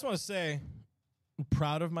 I just want to say I'm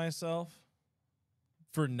proud of myself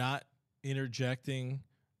for not interjecting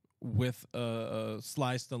with a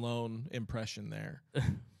Sly Stallone impression there.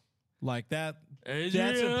 Like that,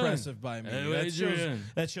 that's impressive by me.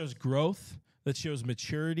 That shows growth. That shows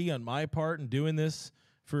maturity on my part in doing this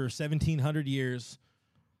for 1,700 years.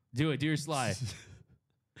 Do your Sly.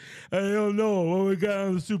 I don't know what we got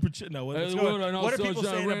on the super chat. No, what are people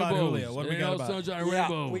saying about Julio? What do we got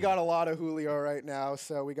about? We got a lot of Julio right now.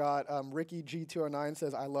 So we got Ricky G209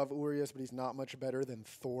 says, I love Urias, but he's not much better than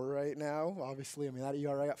Thor right now. Obviously, I mean, that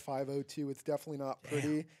ERA at 5.02, it's definitely not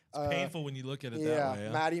pretty. It's painful when you look at it that way.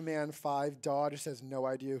 Yeah, Matty Man 5 Dodge says, no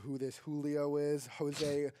idea who this Julio is.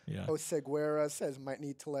 Jose Guerra says, might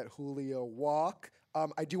need to let Julio walk.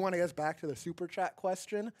 I do want to get back to the super chat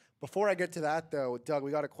question. Before I get to that, though, Doug,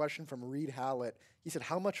 we got a question from Reed Hallett. He said,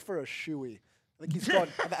 how much for a shoey?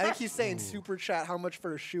 I think he's saying super chat how much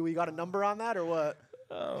for a shoe. You got a number on that or what?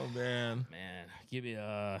 Oh man, give me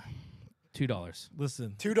 $2.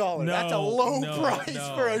 Listen, $2. That's a low price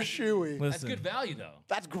for a shoey. That's good value though.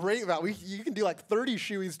 That's great value. You can do like 30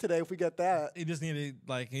 shoeys today if we get that. He just need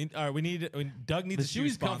to all right, Doug needs the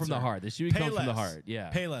shoeys come from the heart. The shoeys come from the heart. Yeah.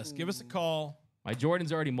 Payless. Give us a call. My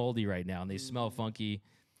Jordan's already moldy right now and they smell funky.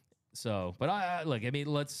 So, but look, I mean,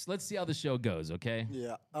 let's see how the show goes, okay?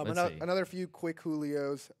 Yeah. Another few quick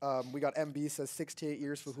Julios. We got MB says 6 to 8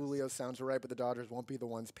 years for Julio sounds right, but the Dodgers won't be the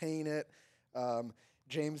ones paying it.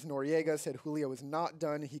 James Noriega said Julio is not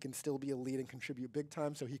done. He can still be a lead and contribute big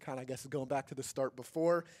time. So he kind of, I guess, is going back to the start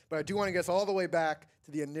before. But I do want to guess all the way back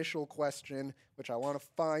to the initial question, which I want to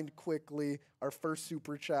find quickly. Our first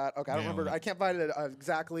super chat. Okay, I don't remember. I can't find it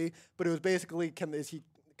exactly, but it was basically, can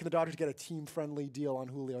the Dodgers get a team-friendly deal on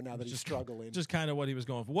Julio now that he's struggling? Just kind of what he was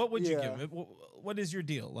going for. What would you give him? What is your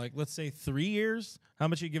deal? Like, let's say 3 years? How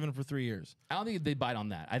much are you giving him for 3 years? I don't think they'd bite on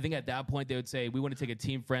that. I think at that point they would say, we want to take a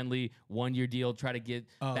team-friendly 1-year deal, try to get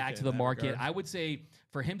back to the market. Regard. I would say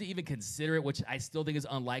for him to even consider it, which I still think is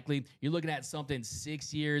unlikely, you're looking at something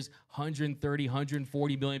 6 years, 130,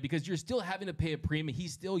 140 million, because you're still having to pay a premium.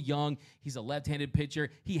 He's still young. He's a left-handed pitcher.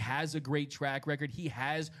 He has a great track record. He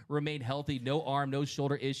has remained healthy, no arm, no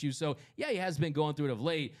shoulder issues. So, yeah, he has been going through it of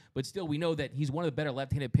late, but still we know that he's one of the better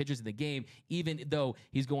left-handed pitchers in the game, even though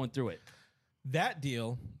he's going through it. That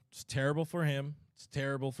deal is terrible for him. It's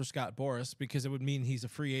terrible for Scott Boras because it would mean he's a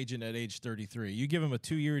free agent at age 33. You give him a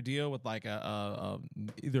 2-year deal with like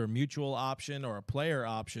either a mutual option or a player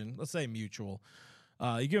option. Let's say mutual.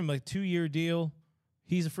 You give him like a 2-year deal.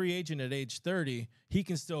 He's a free agent at age 30. He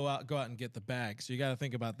can still go out and get the bag. So you got to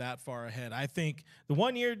think about that far ahead. I think the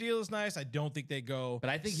 1-year deal is nice. I don't think they go. But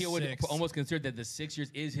I think he would almost consider that the 6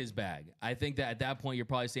 years is his bag. I think that at that point, you're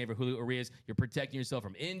probably saying for Julio Urias, you're protecting yourself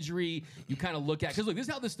from injury. You kind of look at, because look, this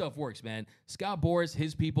is how this stuff works, man. Scott Boras,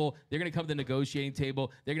 his people, they're going to come to the negotiating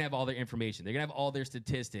table. They're going to have all their information. They're going to have all their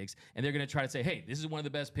statistics. And they're going to try to say, hey, this is one of the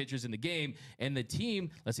best pitchers in the game. And the team,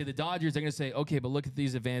 let's say the Dodgers, they're going to say, okay, but look at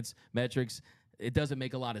these advanced metrics. It doesn't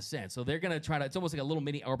make a lot of sense. So they're going to try to, it's almost like a little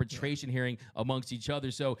mini arbitration hearing amongst each other.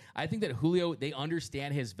 So I think that Julio, they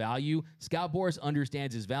understand his value. Scott Boras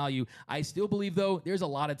understands his value. I still believe, though, there's a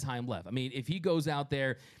lot of time left. I mean, if he goes out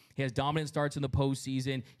there, he has dominant starts in the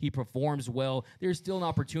postseason, he performs well, there's still an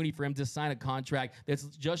opportunity for him to sign a contract that's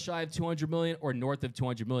just shy of $200 million or north of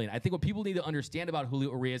 $200 million. I think what people need to understand about Julio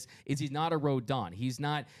Urias is he's not a Rodon. He's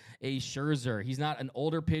not a Scherzer. He's not an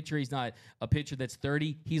older pitcher. He's not a pitcher that's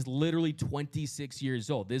 30. He's literally 26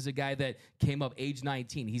 years old. This is a guy that came up age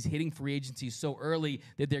 19. He's hitting free agency so early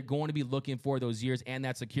that they're going to be looking for those years and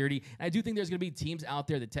that security. And I do think there's going to be teams out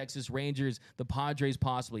there, the Texas Rangers, the Padres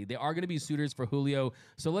possibly. They are going to be suitors for Julio.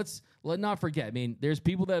 So let's not forget. I mean, there's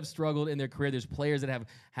people that have struggled in their career. There's players that have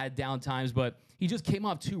had down times, but he just came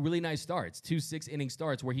off 2 really nice starts, 2 6-inning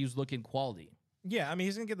starts where he was looking quality. Yeah, I mean,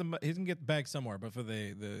 he's gonna get the bag somewhere, but for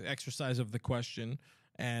the exercise of the question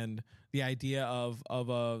and the idea of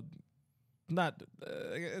a not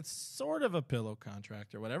it's sort of a pillow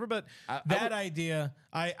contract or whatever, but idea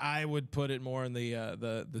I would put it more in the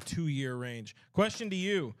 2-year range. Question to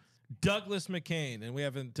you, Douglas McCain, and we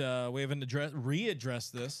haven't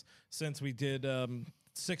readdressed this since we did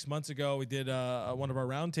 6 months ago. We did one of our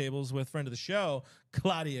roundtables with friend of the show,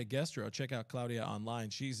 Claudia Gestro. Check out Claudia online.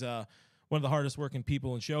 She's one of the hardest working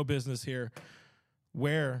people in show business here.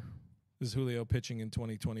 Where is Julio pitching in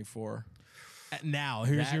 2024? Now,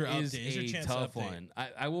 here's your update. Here's your chance tough one.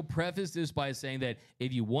 I will preface this by saying that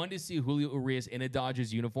if you want to see Julio Urias in a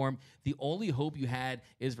Dodgers uniform, the only hope you had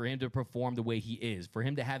is for him to perform the way he is, for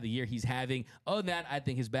him to have the year he's having. Other than that, I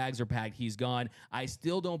think his bags are packed. He's gone. I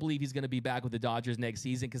still don't believe he's going to be back with the Dodgers next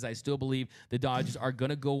season because I still believe the Dodgers are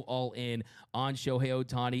going to go all in on Shohei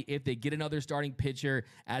Ohtani. If they get another starting pitcher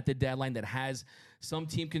at the deadline that has some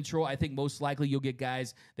team control, I think most likely you'll get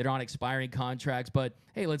guys that are on expiring contracts. But,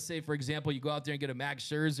 hey, let's say, for example, you go out there and get a Max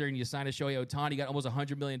Scherzer and you sign a Shohei Ohtani, you got almost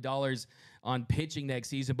 $100 million on pitching next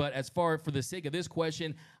season. But as far for the sake of this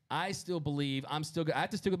question, I still believe I have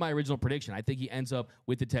to stick with my original prediction. I think he ends up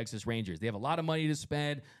with the Texas Rangers. They have a lot of money to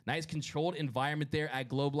spend. Nice controlled environment there at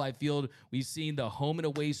Globe Life Field. We've seen the home and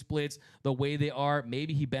away splits the way they are.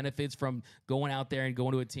 Maybe he benefits from going out there and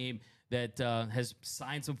going to a team that has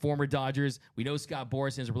signed some former Dodgers. We know Scott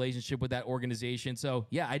Boras and his relationship with that organization. So,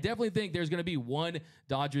 yeah, I definitely think there's going to be one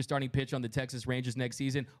Dodgers starting pitch on the Texas Rangers next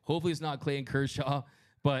season. Hopefully it's not Clayton Kershaw.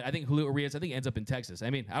 But I think Julio Urias, ends up in Texas. I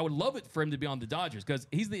mean, I would love it for him to be on the Dodgers because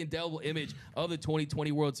he's the indelible image of the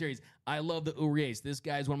 2020 World Series. I love the Urias. This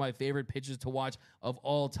guy is one of my favorite pitchers to watch of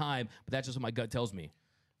all time. But that's just what my gut tells me.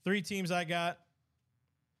 3 teams I got.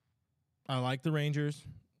 I like the Rangers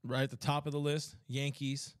right at the top of the list.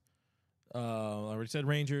 Yankees. I already said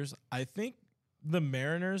Rangers. I think the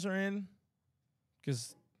Mariners are in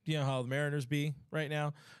because you know how the Mariners be right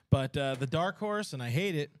now. But the dark horse, and I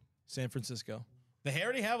hate it, San Francisco. They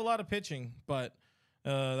already have a lot of pitching, but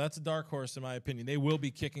that's a dark horse in my opinion. They will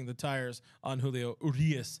be kicking the tires on Julio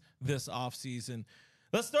Urias this offseason.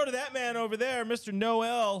 Let's throw to that man over there, Mr.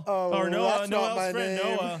 Noel. Oh, or Noah, that's not Noel's my friend, name.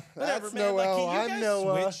 Noah. Whatever, That's man. Like, Noel. can you I'm guys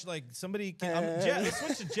Noah. switch? Like, somebody can. Jeff, let's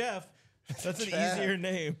switch to Jeff. That's an easier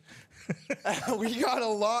name. We got a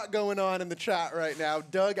lot going on in the chat right now.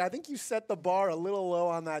 Doug, I think you set the bar a little low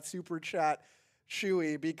on that super chat,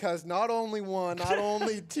 Chewy, because not only one, not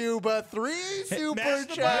only two, but three super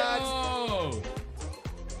chats. Oh.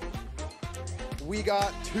 We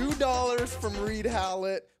got $2 from Reed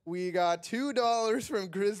Hallett. We got $2 from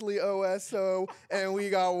Grizzly OSO, and we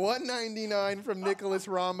got $1.99 from Nicholas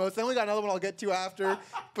Ramos. Then we got another one I'll get to after.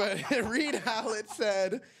 But Reed Hallett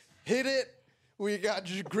said, "Hit it." We got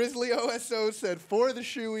Grizzly OSO said, "For the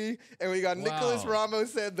shoey," and we got Nicholas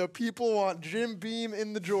Ramos said, "The people want Jim Beam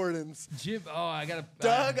in the Jordans." I gotta.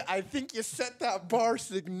 Doug, I think you set that bar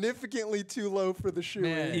significantly too low for the shoey.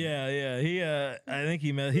 Man. Yeah. I think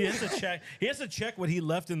he meant he has to check. He has to check what he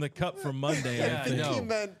left in the cup for Monday. Yeah, I think he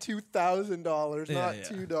meant $2,000, not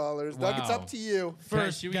 $2. Doug, it's up to you.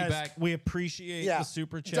 First, Shoey guys, back. we appreciate the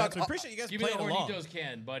super chats. Doug, We appreciate you guys Give me the playing along. Hornitos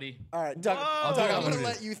can, buddy. All right, Doug, Whoa. Doug, I'm Whoa. going to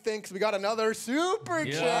let you think because we got another super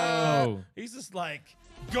chat. Yo. He's just like,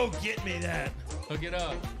 go get me that. Hook it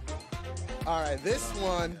up. All right, this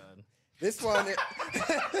one, this one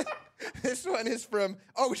is from,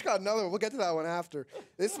 we just got another one. We'll get to that one after.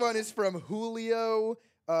 This one is from Julio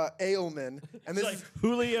Ailman. And this is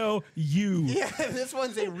Julio, you. Yeah, this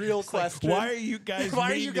one's a real question. Why are you guys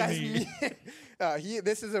Why are mean you to guys me? mean?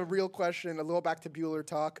 This is a real question. A little back to Bueller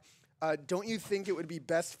talk. Don't you think it would be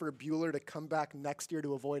best for Bueller to come back next year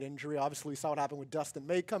to avoid injury? Obviously, we saw what happened with Dustin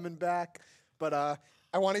May coming back. But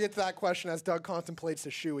I want to get to that question as Doug contemplates the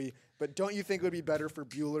shoey. But don't you think it would be better for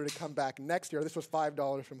Bueller to come back next year? This was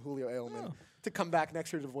 $5 from Julio Ailman. To come back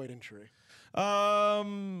next year to avoid injury. I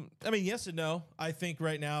mean, yes and no. I think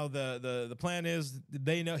right now the plan is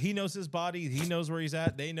they know he knows his body. He knows where he's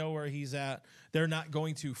at. They know where he's at. They're not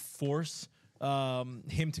going to force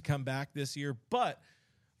him to come back this year. But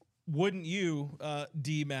wouldn't you,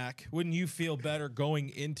 D-Mac, wouldn't you feel better going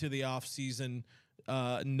into the offseason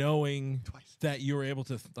knowing that you were able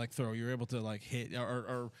to throw, you're able to hit,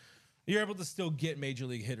 or you're able to still get major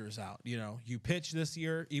league hitters out? You know, you pitch this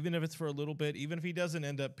year, even if it's for a little bit, even if he doesn't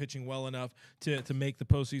end up pitching well enough to make the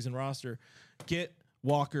postseason roster, get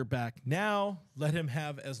Walker back now. Let him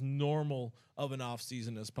have as normal of an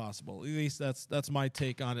offseason as possible. At least that's my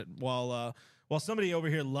take on it. While somebody over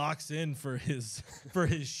here locks in for his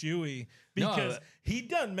shoey because he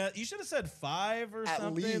done. You should have said 5 or At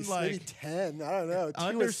something. least, like maybe 10. I don't know. 2 is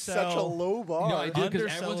undersell. such a low bar. No, I do, because Undersell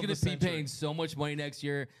everyone's the going to be century. paying so much money next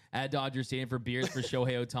year at Dodger Stadium for beers for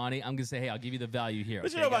Shohei Ohtani. I'm going to say, hey, I'll give you the value here.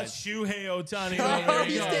 What you okay, know about guys? Shohei Ohtani? Oh,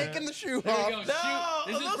 he's go. taking the shoe There we off. go. No,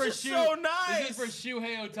 This is those for are Shu- so nice. This is for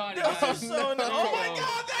Shohei Ohtani. Those guys. are so nice. Oh my No.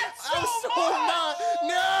 God, that's so I'm so much. not.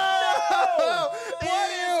 No! What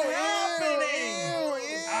is Ew, happening? ew,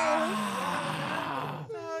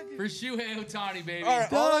 ew. For Shohei Ohtani, baby. All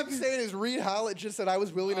right, all I'm saying is Reed Hallett just said I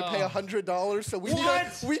was willing to pay $100, so we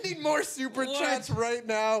need more super What? chats right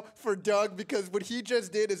now for Doug because what he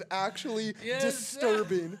just did is actually Yes.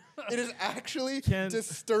 disturbing. It is actually Can-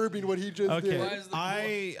 disturbing what he just Why Okay, did. is the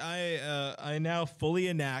I now fully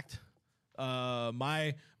enact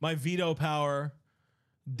my veto power.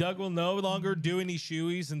 Doug will no longer do any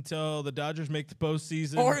shoeys until the Dodgers make the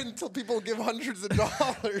postseason, Or until people give hundreds of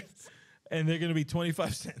dollars. and they're going to be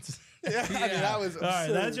 25 cents. Yeah, I mean, that was All right,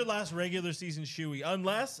 absurd. that's your last regular season shoey,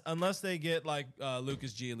 unless they get like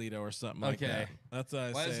Lucas Giolito or something like Okay. that. That's what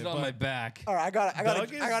I Why say. is it on my back? All right, I Doug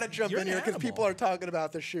gotta is- jump you're in an here because animal. people are talking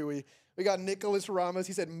about the shoey. We got Nicholas Ramos.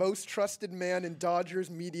 He said, most trusted man in Dodgers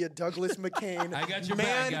media, Douglas McCain. I got your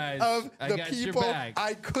man back, guys. of I the got your people. back.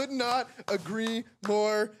 I could not agree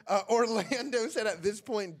more. Orlando said at this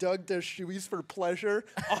point, Doug does shoeys for pleasure.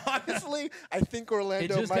 Honestly, I think It Orlando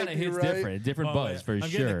just might kind of be hits right. different Oh, buzz yeah. for I'm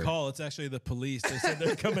getting sure. a call. It's actually the police. They said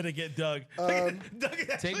they're coming to get Doug. Doug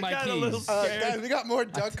actually my got a little keys. scared. Guys, we got more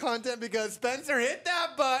Doug content because Spencer hit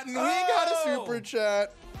that button. We got a super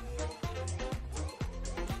chat.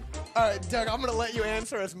 All right, Doug, I'm going to let you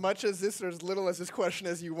answer as much as this or as little as this question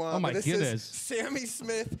as you want. Oh, my But this goodness. is Sammy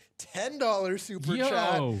Smith, $10 super Yo.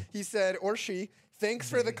 chat. He said, or she, thanks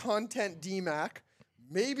for the content, D-Mac.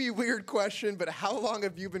 maybe weird question, but how long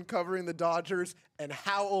have you been covering the Dodgers, and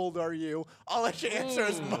how old are you? I'll let you answer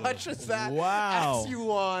as much as that as you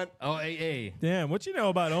want. Oh, hey. Damn, what you know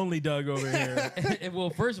about Only Doug over here? Well,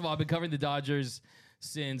 first of all, I've been covering the Dodgers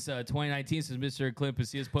since 2019, since Mr. Clint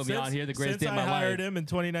Pasillas put me on here, the greatest day of my life. Since I hired him in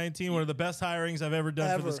 2019, one of the best hirings I've ever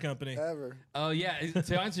done for this company. Ever. Oh, yeah.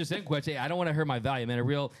 To answer your second question, I don't want to hurt my value, man. A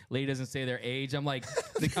real lady doesn't say their age. I'm like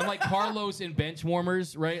Carlos in bench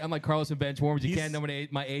warmers, right? I'm like Carlos in bench warmers. You can't know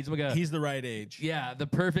my age. He's the right age. Yeah, the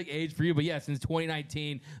perfect age for you. But yeah, since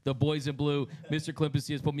 2019, the boys in blue, Mr. Clint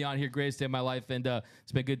Pasillas put me on here, greatest day of my life, and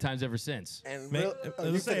it's been good times ever since. And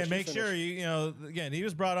make sure you know, again, he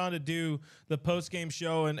was brought on to do the post-game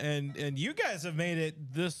show, and you guys have made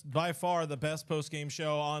it this by far the best post-game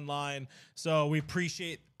show online. So we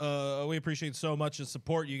appreciate so much the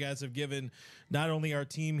support you guys have given not only our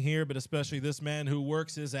team here, but especially this man who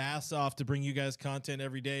works his ass off to bring you guys content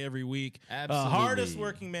every day, every week. Absolutely. Hardest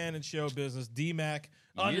working man in show business, DMAC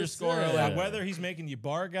 _ whether he's making you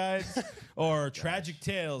bar guides or tragic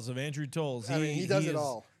tales of Andrew Tolles. He does it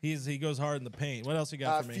all. He goes hard in the paint. What else you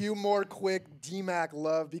got for me? A few more quick DMAC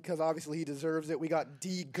love, because obviously he deserves it. We got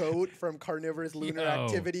D Goat from Carnivorous Lunar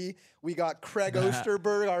Activity. We got Craig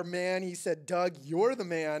Osterberg, our man. He said, Doug, you're the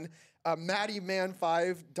man. Matty Man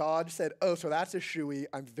 5 Dodge said, oh, so that's a shoey.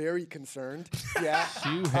 I'm very concerned. Yeah.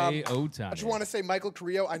 Shuhei Ohtani. I just want to say, Michael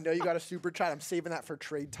Carrillo, I know you got a super chat. I'm saving that for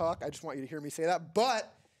trade talk. I just want you to hear me say that.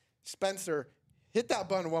 But, Spencer, hit that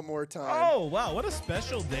button one more time. Oh, wow. What a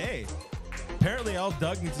special day. Apparently, all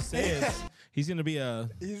Doug needs to say is he's going to be a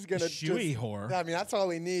shoey whore. I mean, that's all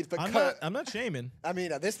he needs. But I'm not shaming. I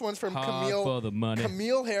mean, this one's from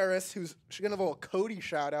Camille Harris, who's going to have a little Cody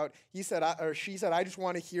shout out. He said, she said, I just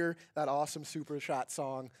want to hear that awesome Super Shot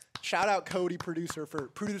song. Shout out Cody, producer Cody,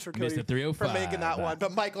 for making that one.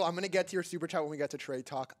 But Michael, I'm going to get to your super chat when we get to trade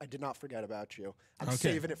talk. I did not forget about you. I'm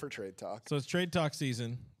saving it for trade talk. So it's trade talk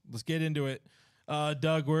season. Let's get into it.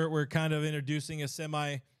 Doug, we're kind of introducing a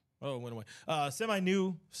semi-new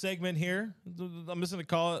segment here. I'm just going to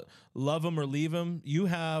call it Love 'em or Leave 'em. You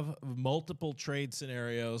have multiple trade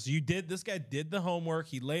scenarios. This guy did the homework.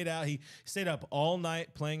 He laid out. He stayed up all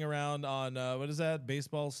night playing around on, what is that,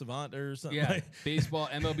 Baseball Savant or something? Yeah, baseball,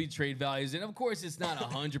 MLB trade values. And, of course, it's not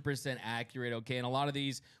 100% accurate, okay? And a lot of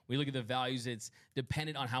these, we look at the values. It's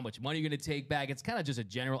dependent on how much money you're going to take back. It's kind of just a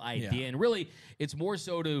general idea. Yeah. And really, it's more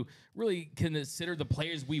so to really consider the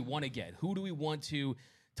players we want to get. Who do we want to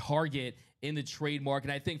target in the trade market?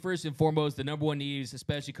 And I think first and foremost, the number one need,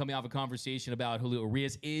 especially coming off a conversation about Julio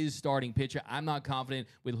Urias, is starting pitcher. I'm not confident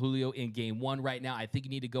with Julio in game one right now. I think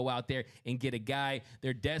you need to go out there and get a guy.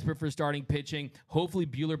 They're desperate for starting pitching. Hopefully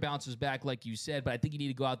Buehler bounces back like you said, but I think you need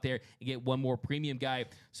to go out there and get one more premium guy.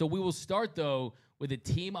 So we will start, though, with a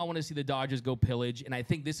team I want to see the Dodgers go pillage, and I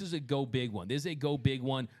think this is a go big one. This is a go big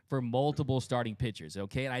one for multiple starting pitchers,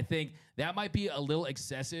 okay? And I think that might be a little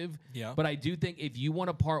excessive, but I do think if you want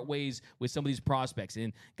to part ways with some of these prospects,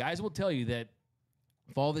 and guys will tell you that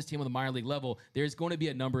follow this team on the minor league level, there's going to be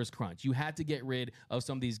a numbers crunch. You had to get rid of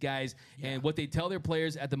some of these guys. Yeah. And what they tell their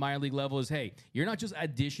players at the minor league level is, hey, you're not just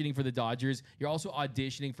auditioning for the Dodgers, you're also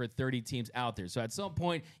auditioning for 30 teams out there. So at some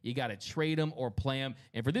point, you got to trade them or play them.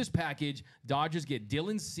 And for this package, Dodgers get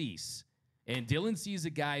Dylan Cease. And Dylan Cease is a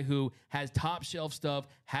guy who has top shelf stuff,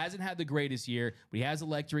 hasn't had the greatest year, but he has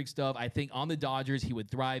electric stuff. I think on the Dodgers, he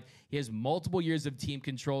would thrive. He has multiple years of team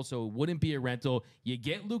control, so it wouldn't be a rental. You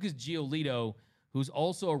get Lucas Giolito, who's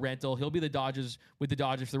also a rental. He'll be with the Dodgers for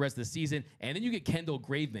the rest of the season. And then you get Kendall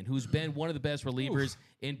Graveman, who's been one of the best relievers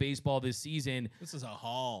in baseball this season. This is a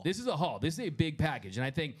haul. This is a big package. And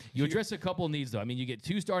I think you address a couple of needs, though. I mean, you get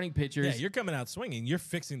two starting pitchers. Yeah, you're coming out swinging. You're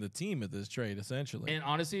fixing the team at this trade, essentially. And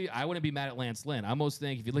honestly, I wouldn't be mad at Lance Lynn. I almost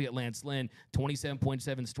think if you look at Lance Lynn, 27.7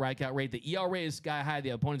 strikeout rate. The ERA is sky high. The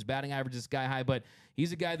opponent's batting average is sky high. But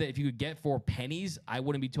he's a guy that if you could get for pennies, I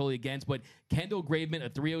wouldn't be totally against. But Kendall Graveman, a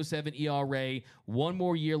 3.07 ERA, one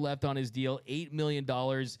more year left on his deal, $8 million.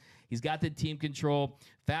 He's got the team control.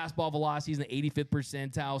 Fastball velocity is in the 85th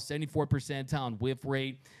percentile, 74th percentile in whiff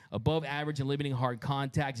rate, above average in limiting hard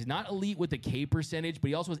contact. He's not elite with the K percentage, but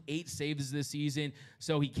he also has 8 saves this season,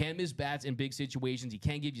 so he can miss bats in big situations. He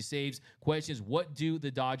can give you saves. Question is, what do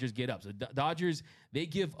the Dodgers get up? So Dodgers, they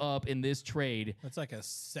give up in this trade. That's like a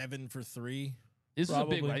 7 for 3. This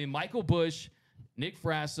probably. Is a big one. I mean, Michael Busch, Nick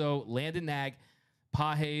Frasso, Landon Knack,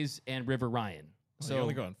 Pages, and River Ryan. So you're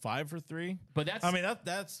only going 5 for 3, but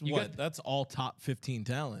that's all top 15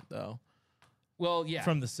 talent though. Well, yeah.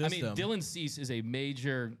 From the system. I mean, Dylan Cease is a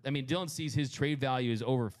major. I mean, Dylan Cease, his trade value is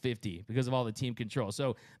over 50 because of all the team control.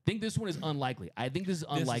 So I think this one is unlikely. This is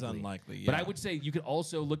unlikely, yeah. But I would say you could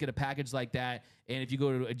also look at a package like that. And if you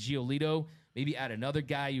go to a Giolito, maybe add another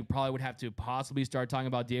guy, you probably would have to possibly start talking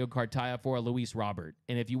about Diego Cartaya for a Luis Robert.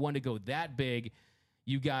 And if you want to go that big,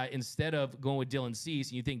 you got, instead of going with Dylan Cease,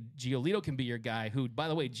 and you think Giolito can be your guy, who, by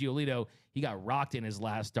the way, Giolito, he got rocked in his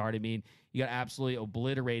last start. I mean, he got absolutely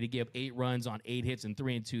obliterated. He gave 8 runs on 8 hits and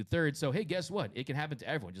 3 2/3. So, hey, guess what? It can happen to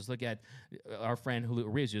everyone. Just look at our friend Julio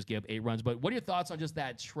Urias just gave up 8 runs. But what are your thoughts on just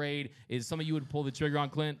that trade? Is something you would pull the trigger on,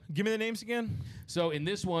 Clint? Give me the names again. So in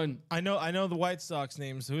this one, I know the White Sox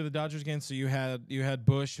names. Who are the Dodgers against? So you had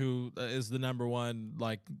Bush, who is the number one.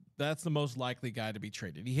 Like, that's the most likely guy to be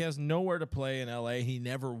traded. He has nowhere to play in L.A. He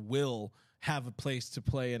never will have a place to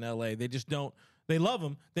play in L.A. They just don't. They love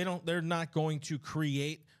him. They're not going to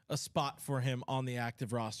create a spot for him on the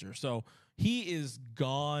active roster. So he is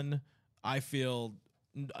gone, I feel,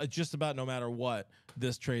 just about no matter what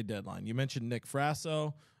this trade deadline. You mentioned Nick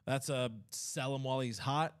Frasso. That's a sell him while he's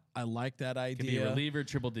hot. I like that idea. Could be a reliever,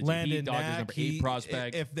 triple-digit Landon Dodgers Knack, number 8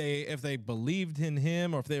 prospect. If they believed in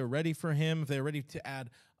him, or if they were ready for him, if they were ready to add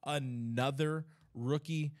another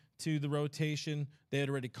rookie to the rotation, they'd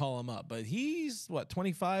already call him up. But he's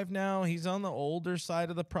 25 now. He's on the older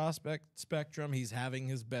side of the prospect spectrum. He's having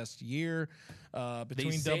his best year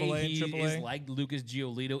between AA and AAA. He is like Lucas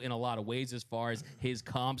Giolito in a lot of ways as far as his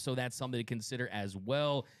comp, so that's something to consider as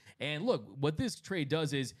well. And look, what this trade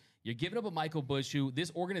does is you're giving up a Michael Busch, who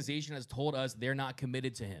this organization has told us they're not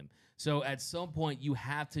committed to him. So at some point, you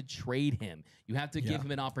have to trade him. You have to give him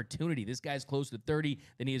an opportunity. This guy's closer to 30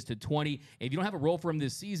 than he is to 20. And if you don't have a role for him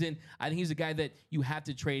this season, I think he's a guy that you have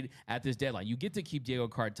to trade at this deadline. You get to keep Diego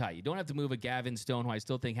Cartaya. You don't have to move a Gavin Stone, who I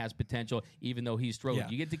still think has potential, even though he's struggling.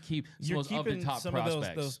 You get to keep some of the top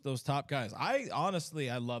prospects. Of those top guys. I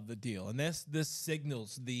love the deal. And this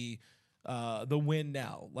signals the win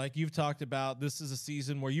now. Like you've talked about, this is a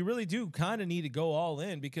season where you really do kind of need to go all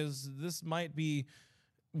in, because this might be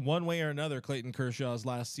one way or another Clayton Kershaw's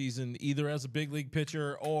last season, either as a big league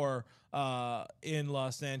pitcher or in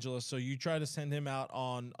Los Angeles. So you try to send him out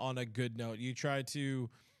on a good note. You try to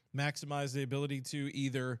maximize the ability to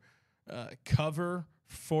either cover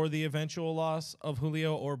for the eventual loss of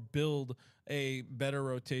Julio or build a better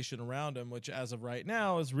rotation around him, which as of right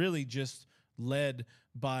now is really just led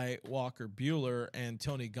by Walker Buehler and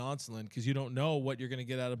Tony Gonsolin, because you don't know what you're going to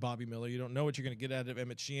get out of Bobby Miller. You don't know what you're going to get out of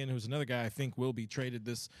Emmett Sheehan, who's another guy I think will be traded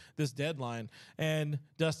this deadline. And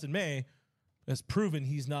Dustin May has proven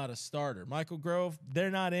he's not a starter. Michael Grove,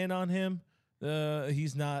 they're not in on him.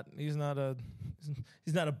 He's not a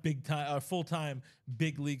big time, full-time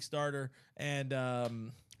big league starter. And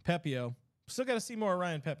Pepio, still got to see more of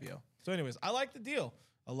Ryan Pepio. So anyways, I like the deal.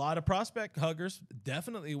 A lot of prospect huggers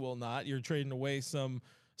definitely will not. You're trading away some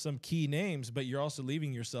key names, but you're also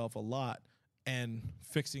leaving yourself a lot and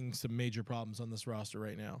fixing some major problems on this roster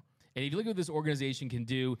right now. And if you look at what this organization can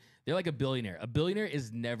do, they're like a billionaire. A billionaire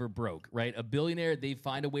is never broke, right? A billionaire, they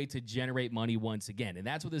find a way to generate money once again. And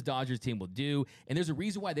that's what this Dodgers team will do. And there's a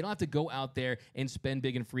reason why they don't have to go out there and spend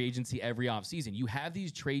big in free agency every offseason. You have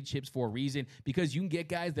these trade chips for a reason, because you can get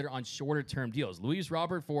guys that are on shorter term deals. Luis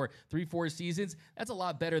Robert for 3-4 seasons, that's a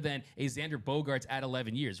lot better than a Xander Bogaerts at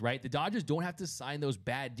 11 years, right? The Dodgers don't have to sign those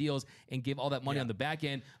bad deals and give all that money on the back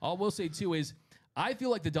end. All we'll say, too, is I feel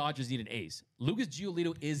like the Dodgers need an ace. Lucas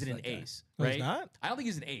Giolito isn't an ace, right? He's not? I don't think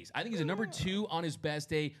he's an ace. I think he's a number 2 on his best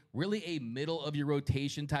day, really a middle of your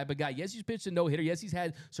rotation type of guy. Yes, he's pitched a no-hitter. Yes, he's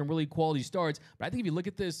had some really quality starts. But I think if you look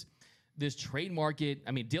at this trade market,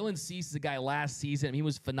 I mean, Dylan Cease is a guy last season. I mean, he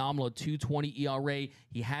was phenomenal at 2.20 ERA.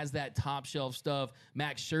 He has that top shelf stuff.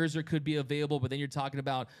 Max Scherzer could be available, but then you're talking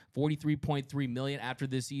about $43.3 million after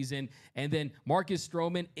this season. And then Marcus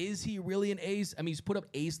Stroman, is he really an ace? I mean, he's put up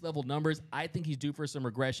ace level numbers. I think he's due for some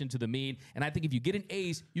regression to the mean. And I think if you get an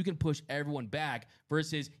ace, you can push everyone back,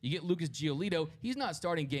 versus you get Lucas Giolito. He's not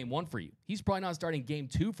starting game 1 for you. He's probably not starting game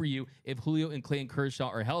 2 for you if Julio and Clayton Kershaw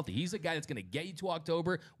are healthy. He's a guy that's going to get you to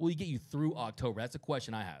October. Will he get you through October? That's a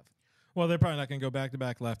question I have. Well, they're probably not going to go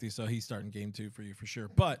back-to-back lefties, so he's starting game 2 for you for sure.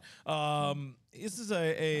 But this is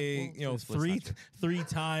a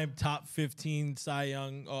three-time top 15 Cy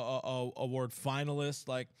Young Award finalist.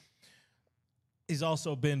 Like, he's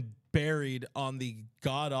also been buried on the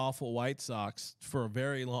god-awful White Sox for a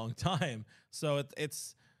very long time. So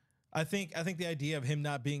it's I think the idea of him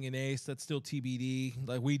not being an ace, that's still TBD.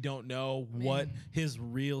 Like, we don't know what his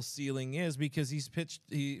real ceiling is, because he's pitched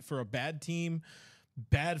for a bad team,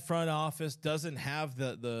 bad front office, doesn't have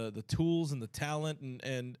the tools and the talent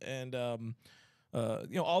and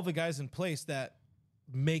all the guys in place that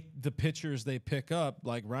make the pitchers they pick up,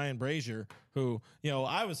 like Ryan Brazier, who,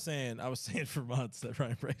 I was saying for months that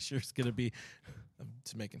Ryan Brazier's going to be. I'm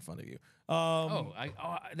just making fun of you. I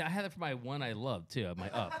had it for my one I love too. My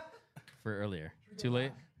up for earlier. Too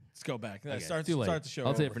late. Let's go back. Okay. Start the show.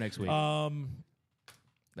 I'll take it for next week.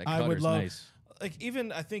 That I would love. Nice. Like,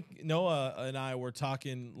 even I think Noah and I were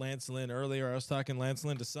talking Lance Lynn earlier. I was talking Lance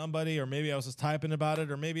Lynn to somebody, or maybe I was just typing about it,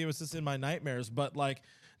 or maybe it was just in my nightmares. But like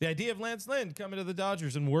the idea of Lance Lynn coming to the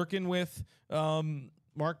Dodgers and working with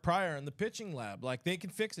Mark Pryor in the pitching lab, like they can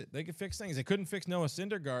fix it. They can fix things. They couldn't fix Noah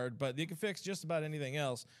Syndergaard, but they can fix just about anything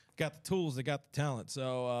else. Got the tools. They got the talent.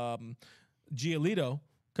 So Giolito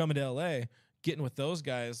coming to LA, getting with those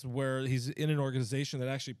guys, where he's in an organization that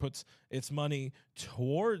actually puts its money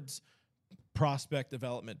towards prospect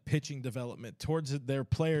development, pitching development, towards their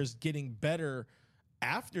players getting better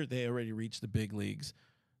after they already reach the big leagues.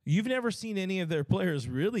 You've never seen any of their players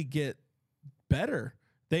really get better.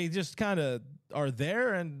 They just kind of are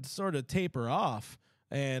there and sort of taper off.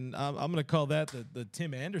 And I'm going to call that the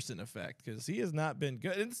Tim Anderson effect, because he has not been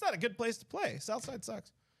good. And it's not a good place to play. Southside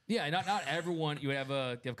sucks. Yeah, not everyone. You have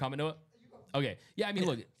a comment, Noah? Okay. Yeah, I mean,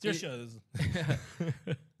 look. Your shows.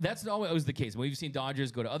 That's not always the case. We've seen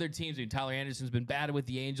Dodgers go to other teams. I mean, Tyler Anderson's been bad with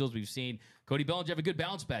the Angels. We've seen Cody Bellinger have a good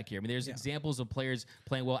bounce back here. I mean, there's examples of players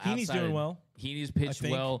playing well outside. Heaney's doing well. Heaney's pitched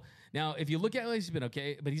well. Now, if you look at it, he's been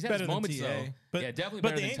okay, but he's had his moments, though. But, yeah, definitely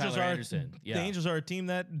better than Tyler Anderson. Yeah. The Angels are a team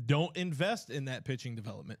that don't invest in that pitching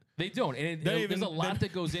development. They don't. And there's a lot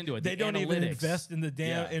that goes into it. They don't even invest in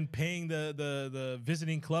in paying the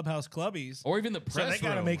visiting clubhouse clubbies. Or even the press room. So they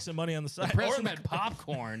got to make some money on the side. The press room had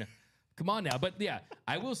popcorn. Come on now. But, yeah,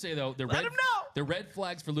 I will say, though, the red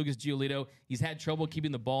flags for Lucas Giolito, he's had trouble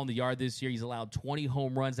keeping the ball in the yard this year. He's allowed 20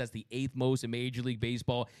 home runs. That's the 8th most in Major League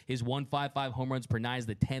Baseball. His 1.55 home runs per 9 is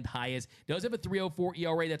the 10th highest. Does have a 3.04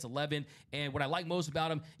 ERA. That's 11. And what I like most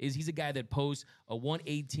about him is he's a guy that posts a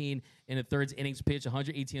 118 in a third innings pitch,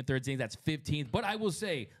 118 in third innings. That's 15th. But I will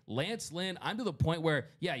say, Lance Lynn, I'm to the point where,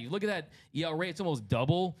 yeah, you look at that ERA, it's almost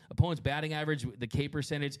double. Opponent's batting average, the K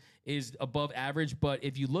percentage is above average. But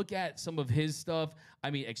if you look at some of his stuff,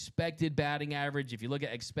 I mean, expected batting average, if you look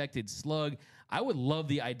at expected slug, I would love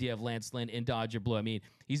the idea of Lance Lynn in Dodger Blue. I mean,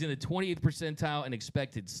 he's in the 28th percentile in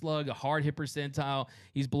expected slug, a hard hit percentile.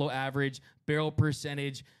 He's below average, barrel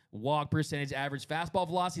percentage, walk percentage, average fastball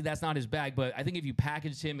velocity. That's not his bag, but I think if you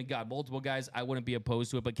packaged him and got multiple guys, I wouldn't be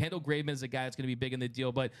opposed to it. But Kendall Graveman is a guy that's going to be big in the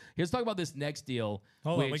deal. But let's talk about this next deal.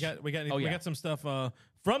 Hold on, we got some stuff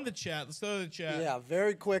from the chat. Let's go to the chat. Yeah,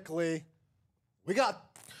 very quickly. We got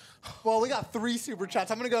 3 super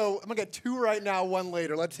chats. I'm gonna get 2 right now, 1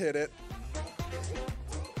 later. Let's hit it.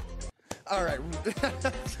 All right.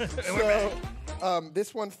 So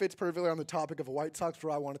this one fits perfectly on the topic of White Sox,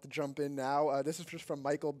 where I wanted to jump in now. This is just from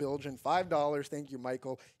Michael Bilgen, $5. Thank you,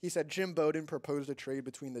 Michael. He said Jim Bowden proposed a trade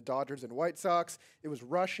between the Dodgers and White Sox. It was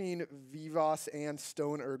Rushing, Vivas, and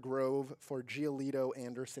Stoner Grove for Giolito,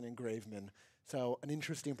 Anderson, and Graveman. So an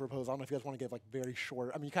interesting proposal. I don't know if you guys want to give very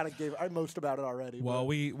short. I mean, you kind of gave most about it already. Well,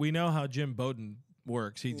 we know how Jim Bowden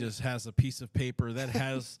works. He just has a piece of paper that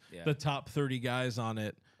has the top 30 guys on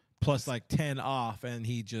it, plus like 10 off, and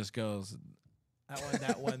he just goes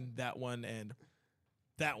that one, and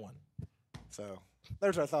that one. So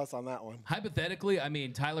there's our thoughts on that one. Hypothetically, I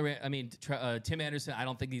mean, Tim Anderson, I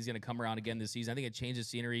don't think he's going to come around again this season. I think a change of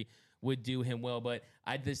scenery would do him well, but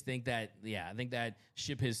I just think that, I think that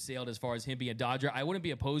ship has sailed as far as him being a Dodger. I wouldn't be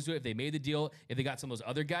opposed to it if they made the deal, if they got some of those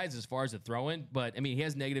other guys as far as the throw-in, but, I mean, he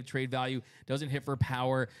has negative trade value, doesn't hit for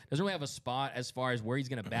power, doesn't really have a spot as far as where he's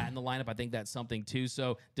going to bat in the lineup. I think that's something, too.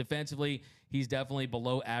 So, defensively, he's definitely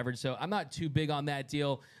below average, so I'm not too big on that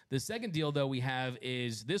deal. The second deal, though, we have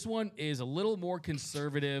is this one is a little more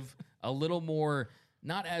conservative, a little more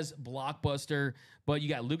not as blockbuster, but you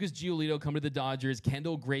got Lucas Giolito coming to the Dodgers,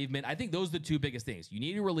 Kendall Graveman. I think those are the 2 biggest things. You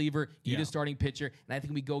need a reliever, you need a starting pitcher, and I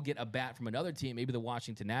think we go get a bat from another team, maybe the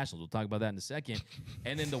Washington Nationals. We'll talk about that in a second.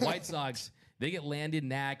 And then the White Sox, they get Landon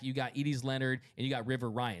Knack, you got Edys Leonard, and you got River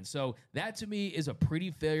Ryan. So that, to me, is a pretty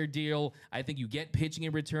fair deal. I think you get pitching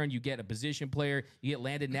in return, you get a position player, you get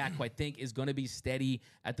Landon Knack, who I think is going to be steady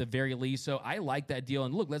at the very least. So I like that deal.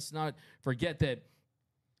 And look, let's not forget that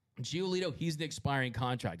Giolito, he's an expiring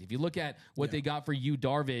contract. If you look at what they got for Yu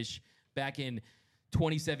Darvish back in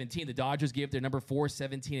 2017, the Dodgers gave their number 4,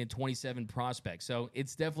 17, and 27 prospects. So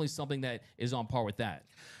it's definitely something that is on par with that.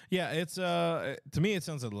 Yeah, it's to me it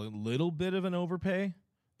sounds a little bit of an overpay.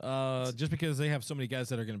 Just because they have so many guys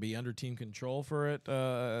that are going to be under team control for it,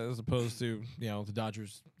 as opposed to the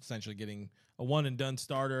Dodgers essentially getting a one and done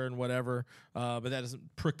starter and whatever. But that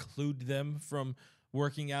doesn't preclude them from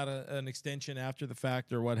working out an extension after the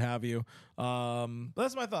fact or what have you.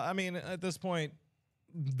 That's my thought. I mean, at this point,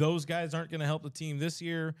 those guys aren't going to help the team this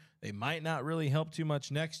year. They might not really help too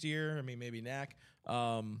much next year. I mean, maybe Knack.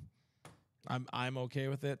 I'm okay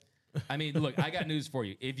with it. I mean, look, I got news for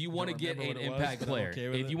you. If you want to get an impact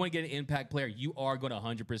player, you are going to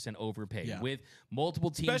 100% overpay. Yeah. With multiple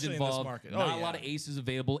teams Especially involved, in this market. not a lot of aces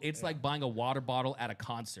available. It's like buying a water bottle at a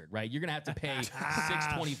concert, right? You're going to have to pay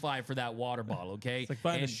 $6.25 for that water bottle, okay? It's like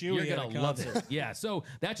buying a shoe you're at a love concert. it. Yeah, so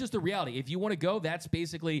that's just the reality. If you want to go, that's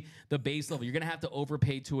basically the base level. You're going to have to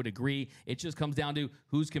overpay to a degree. It just comes down to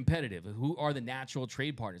who's competitive, who are the natural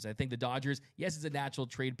trade partners. I think the Dodgers, yes, it's a natural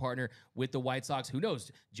trade partner with the White Sox. Who knows?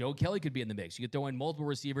 Joe Kelly could be in the mix. You could throw in multiple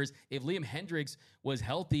receivers. If Liam Hendricks was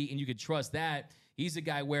healthy and you could trust that, he's a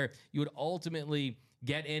guy where you would ultimately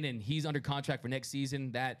get in and he's under contract for next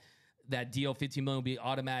season. That deal, $15 million, will be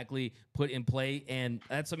automatically put in play, and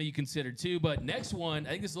that's something you consider too. But next one,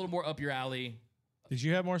 I think this is a little more up your alley. Did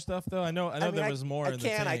you have more stuff though? I know there was more in the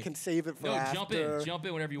tank. I can save it for after. Jump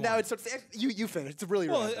in whenever you want. No, you finish. It's really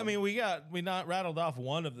well. I mean, we not rattled off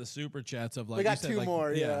one of the super chats of like we got you said, two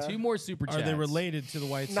more. Yeah, 2 more super chats. Are they related to the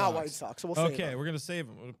White Sox? Not White Sox. So we'll save them. We're gonna save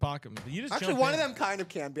them. We'll pocket them. You just actually one of them kind of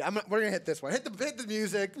can be. We're gonna hit this one. Hit the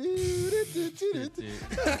music.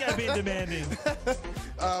 Gotta be demanding.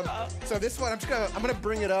 So this one, I'm gonna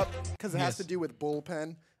bring it up because it has to do with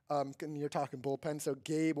bullpen. And you're talking bullpen. So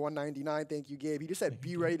Gabe 199, thank you, Gabe. He just said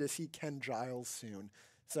be ready to see Ken Giles soon.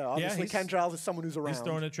 So obviously Ken Giles is someone who's around. He's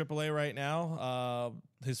throwing at AAA right now.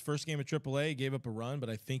 His first game at AAA gave up a run, but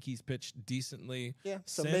I think he's pitched decently. Yeah,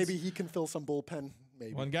 so maybe he can fill some bullpen.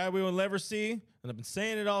 Maybe one guy we will never see, and I've been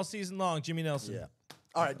saying it all season long. Jimmy Nelson. Yeah.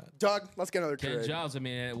 All right, Doug, let's get another Ken trade. Giles, I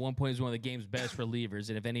mean, at one point, is one of the game's best relievers,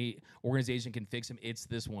 and if any organization can fix him, it's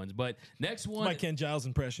this one. But next one, my Ken Giles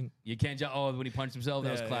impression. You Ken Giles. Oh, when he punched himself,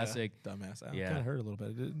 that was classic. Yeah. Dumbass. I kind of hurt a little bit.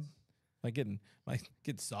 Am I getting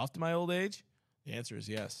soft in my old age? The answer is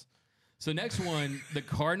yes. So next one, the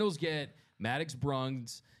Cardinals get Maddox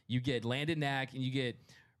Brungs, you get Landon Knack, and you get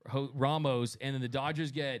Ramos, and then the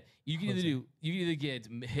Dodgers get you can either get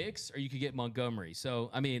Hicks or you could get Montgomery. So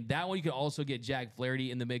I mean that one you could also get Jack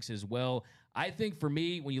Flaherty in the mix as well. I think for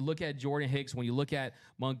me, when you look at Jordan Hicks, when you look at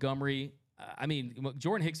Montgomery, I mean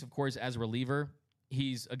Jordan Hicks, of course, as a reliever,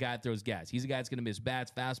 he's a guy that throws gas. He's a guy that's going to miss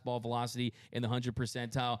bats, fastball velocity in the 100th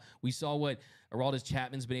percentile. We saw what Aroldis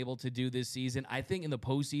Chapman's been able to do this season. I think in the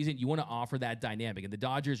postseason, you want to offer that dynamic, and the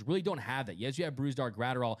Dodgers really don't have that. Yes, you have Brusdar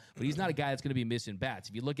Graterol, but he's not a guy that's going to be missing bats.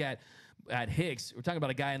 If you look at Hicks, we're talking about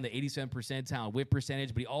a guy in the 87th percentile whip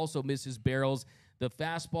percentage, but he also misses barrels. The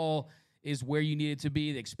fastball is where you need it to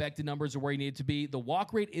be. The expected numbers are where you need it to be. The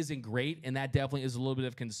walk rate isn't great, and that definitely is a little bit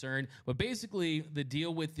of concern. But basically, the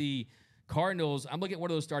deal with the Cardinals, I'm looking at one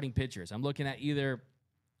of those starting pitchers. I'm looking at either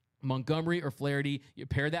Montgomery or Flaherty. You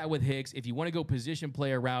pair that with Hicks. If you want to go position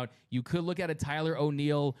player route, you could look at a Tyler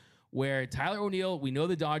O'Neill, where Tyler O'Neill, we know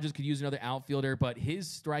the Dodgers could use another outfielder, but his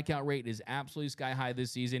strikeout rate is absolutely sky high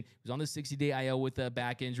this season. He was on the 60-day IL with a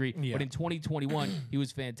back injury, but in 2021, he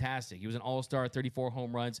was fantastic. He was an all-star, 34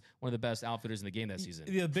 home runs, one of the best outfielders in the game that season.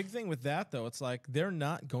 The big thing with that, though, it's like they're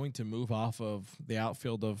not going to move off of the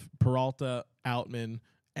outfield of Peralta, Outman,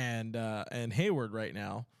 and Hayward right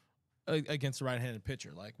now against the right-handed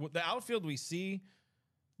pitcher. Like the outfield we see,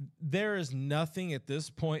 there is nothing at this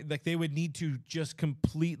point. Like they would need to just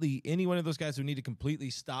completely, any one of those guys would need to completely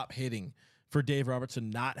stop hitting for Dave Roberts to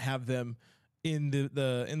not have them in the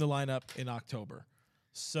lineup in October.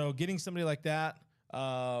 So getting somebody like that,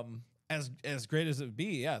 as great as it would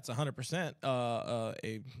be, yeah, it's 100%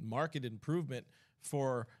 a market improvement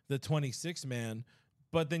for the 26 man.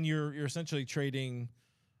 But then you're essentially trading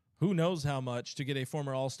who knows how much to get a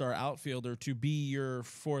former all-star outfielder to be your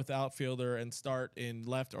fourth outfielder and start in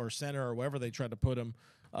left or center or wherever they try to put him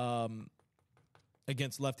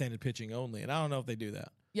against left-handed pitching only. And I don't know if they do that.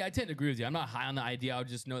 Yeah, I tend to agree with you. I'm not high on the idea. I would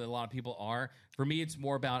just know that a lot of people are. For me, it's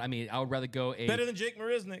more about, I mean, I would rather go better than Jake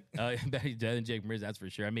Marisnick. Better than Jake Marisnick, that's for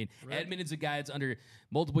sure. I mean, right. Edman is a guy that's under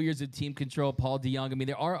multiple years of team control. Paul DeYoung. I mean,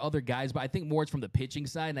 there are other guys, but I think more it's from the pitching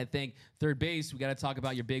side. And I think third base, we got to talk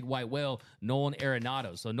about your big white whale, Nolan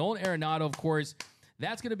Arenado. So Nolan Arenado, of course,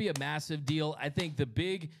 that's going to be a massive deal. I think the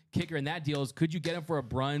big kicker in that deal is could you get him for a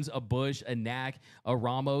Bruns, a Bush, a Knack, a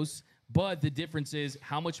Ramos? But the difference is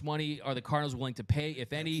how much money are the Cardinals willing to pay,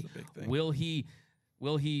 if any? Will he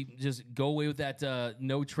just go away with that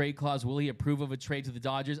no trade clause? Will he approve of a trade to the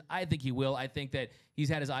Dodgers? I think he will. I think that he's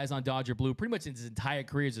had his eyes on Dodger Blue pretty much his entire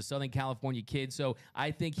career as a Southern California kid. So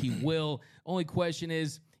I think he will. Only question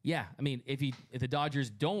is, yeah, I mean, if the Dodgers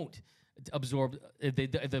don't absorb if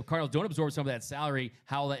the Cardinals don't absorb some of that salary,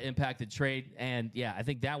 how will that impact the trade? And yeah, I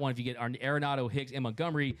think that one, if you get Arenado, Hicks, and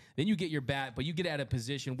Montgomery, then you get your bat, but you get at a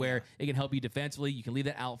position where it can help you defensively. You can leave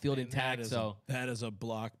that outfield intact. That is a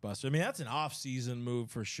blockbuster. I mean, that's an off-season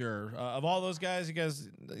move for sure. Of all those guys,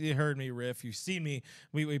 you heard me riff. You've seen me.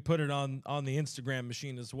 We put it on the Instagram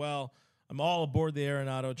machine as well. I'm all aboard the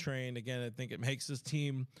Arenado train. Again, I think it makes this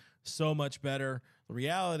team so much better. The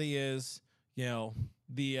reality is,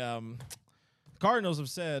 the Cardinals have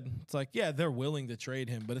said it's like, yeah, they're willing to trade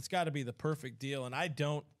him, but it's got to be the perfect deal. And I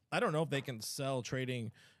don't know if they can sell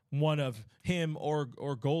trading one of him or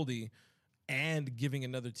Goldie and giving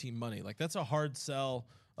another team money. Like, that's a hard sell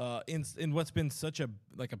in what's been such a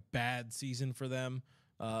bad season for them.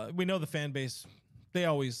 We know the fan base,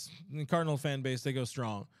 the Cardinal fan base, they go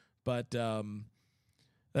strong, but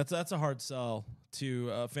that's a hard sell to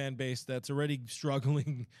a fan base that's already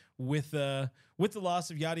struggling with the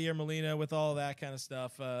loss of Yadier Molina, with all that kind of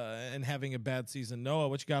stuff, and having a bad season. Noah,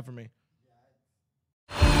 what you got for me?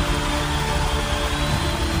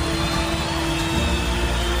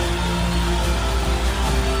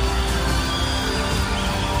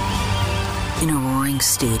 In a roaring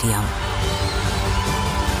stadium,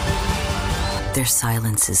 their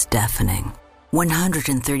silence is deafening.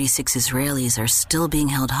 136 Israelis are still being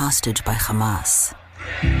held hostage by Hamas.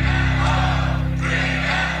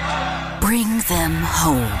 Bring them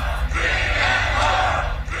home.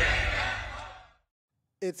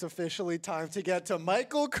 It's officially time to get to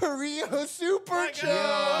Michael Carrillo Super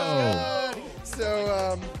Chat.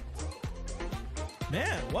 So,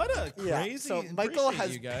 man, what a crazy! So Michael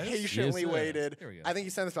has patiently waited. I think he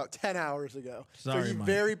sent this about 10 hours ago. Sorry, so he Mike.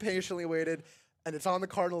 very patiently waited. And it's on the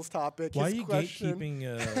Cardinals topic. Why are you gatekeeping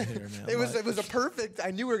here, man? It was a perfect. I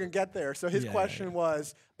knew we were gonna get there. So his question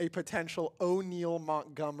was a potential O'Neal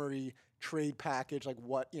Montgomery trade package. Like,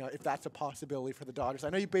 what, if that's a possibility for the Dodgers. I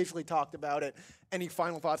know you basically talked about it. Any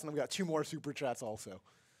final thoughts? And then we got 2 more super chats also.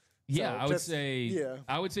 Yeah, I would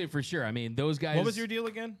say for sure. I mean, those guys. What was your deal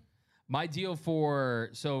again? My deal if I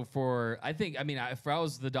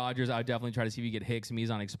was the Dodgers, I would definitely try to see if you get Hicks. I mean, he's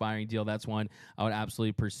on an expiring deal. That's one I would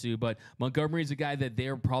absolutely pursue. But Montgomery's a guy that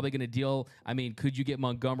they're probably going to deal. I mean, could you get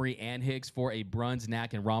Montgomery and Hicks for a Bruns,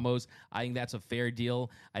 Knack, and Ramos? I think that's a fair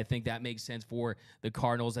deal. I think that makes sense for the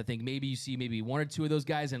Cardinals. I think maybe you see maybe 1 or 2 of those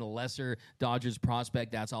guys and a lesser Dodgers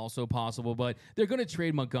prospect. That's also possible. But they're going to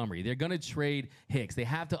trade Montgomery. They're going to trade Hicks. They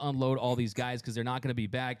have to unload all these guys because they're not going to be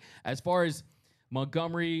back. As far as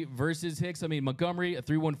Montgomery versus Hicks. I mean, Montgomery, a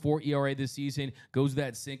 3.14 ERA this season, goes with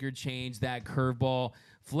that sinker change, that curveball.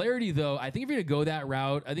 Flaherty, though, I think if you're going to go that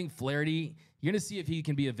route, I think Flaherty, you're going to see if he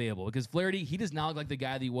can be available. Because Flaherty, he does not look like the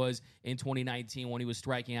guy that he was in 2019 when he was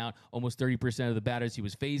striking out almost 30% of the batters he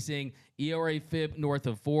was facing. ERA FIP north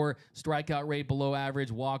of 4, strikeout rate below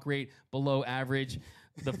average, walk rate below average.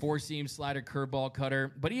 The 4-seam slider, curveball,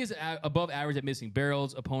 cutter. But he is above average at missing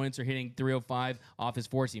barrels. Opponents are hitting 305 off his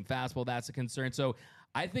 4-seam fastball. That's a concern. So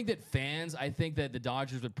I think that the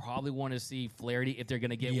Dodgers would probably want to see Flaherty if they're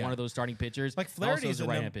going to get one of those starting pitchers. Like Flaherty's a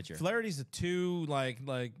right-hand pitcher. Flaherty's a 2, like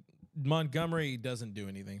Montgomery doesn't do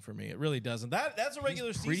anything for me. It really doesn't. That's a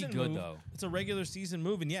regular season move. Pretty good, though. It's a regular season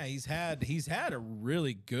move. And yeah, he's had a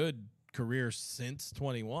really good career since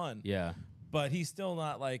 21. Yeah. But he's still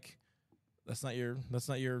not like, that's not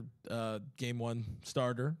your game 1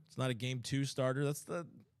 starter. It's not a game 2 starter. That's the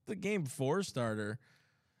game 4 starter.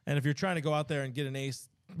 And if you're trying to go out there and get an ace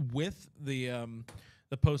with the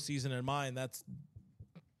postseason in mind, that's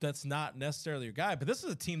not necessarily your guy. But this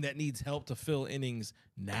is a team that needs help to fill innings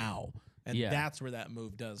now, and that's where that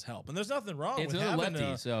move does help. And there's nothing wrong with having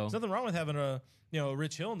there's nothing wrong with having a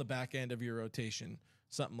Rich Hill in the back end of your rotation.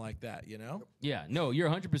 Something like that, Yeah, no, you're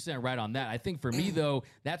 100% right on that. I think for me, though,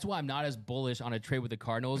 that's why I'm not as bullish on a trade with the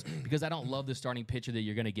Cardinals, because I don't love the starting pitcher that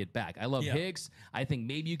you're going to get back. I love Hicks. I think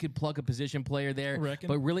maybe you could plug a position player there,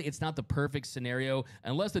 but really it's not the perfect scenario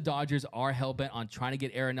unless the Dodgers are hell-bent on trying to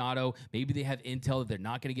get Arenado. Maybe they have intel that they're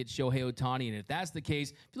not going to get Shohei Ohtani, and if that's the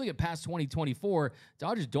case, if you look at past 2024,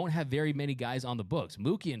 Dodgers don't have very many guys on the books.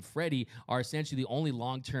 Mookie and Freddie are essentially the only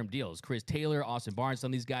long-term deals. Chris Taylor, Austin Barnes, some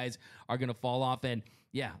of these guys are going to fall off, and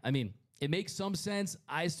yeah, I mean, it makes some sense.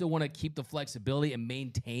 I still want to keep the flexibility and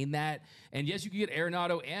maintain that. And yes, you can get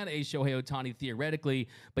Arenado and a Shohei Ohtani theoretically.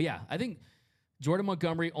 But yeah, I think Jordan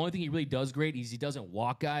Montgomery, only thing he really does great is he doesn't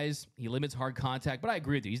walk guys. He limits hard contact. But I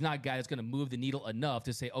agree with you. He's not a guy that's going to move the needle enough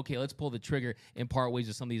to say, okay, let's pull the trigger and part ways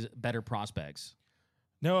with some of these better prospects.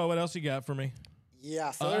 Noah, what else you got for me?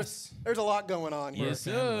 Yeah, so there's a lot going on here. Yes,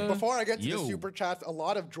 sir. Before I get to the super chats, a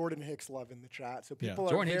lot of Jordan Hicks love in the chat. So people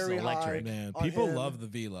are Jordan very Hicks high electric. Man, on people him. love the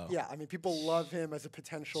velo. Yeah, I mean, people love him as a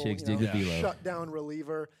potential Chicks dig the velo. shutdown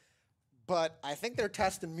reliever. But I think they're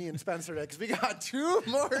testing me and Spencer today because we got 2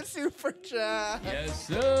 more super chats. Yes,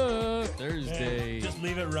 sir. Thursday. Yeah, just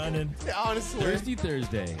leave it running. Yeah, honestly.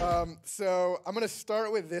 Thursday. So I'm going to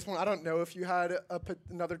start with this one. I don't know if you had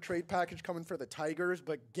another trade package coming for the Tigers,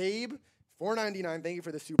 but Gabe, $4.99. Thank you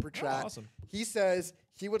for the super chat. Awesome. He says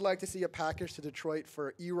he would like to see a package to Detroit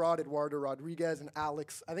for Erod, Eduardo Rodriguez, and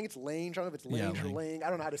Alex. I think it's Lange. I don't know if it's Lange or Lang. I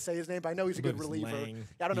don't know how to say his name, but I know he's a good reliever.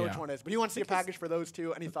 I don't know which one it is, but he wants to see a package for those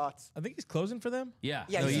two. Any thoughts? I think he's closing for them. Yeah.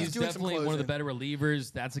 Yeah, no, he's doing definitely some one of the better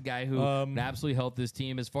relievers. That's a guy who can absolutely help this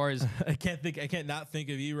team as far as I can't not think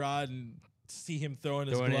of Erod and see him throwing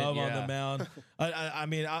his glove on the mound. I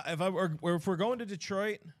mean, if we're going to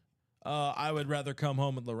Detroit, I would rather come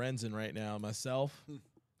home with Lorenzen right now myself.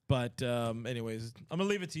 But anyways, I'm going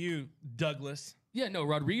to leave it to you, Douglas. Yeah, no,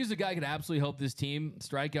 Rodriguez is a guy who could absolutely help this team.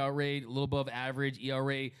 Strikeout rate, a little above average,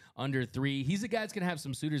 ERA under 3. He's a guy that's going to have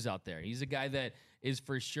some suitors out there. He's a guy that is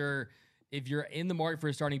for sure, if you're in the market for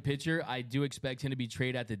a starting pitcher, I do expect him to be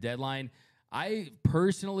traded at the deadline. I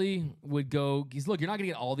personally would go, look, you're not going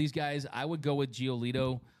to get all these guys. I would go with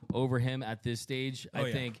Giolito over him at this stage.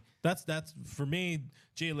 I think. That's for me,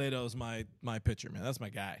 Giolito is my pitcher, man. That's my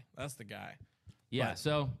guy. That's the guy. Yeah, but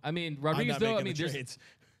so, I mean, Rodriguez, though, I mean, trades.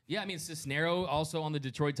 Yeah, I mean, Cisnero also on the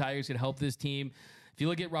Detroit Tigers could help this team. If you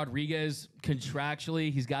look at Rodriguez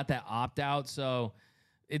contractually, he's got that opt-out, so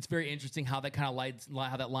it's very interesting how that kind of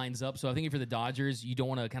lines up. So I think if you're the Dodgers, you don't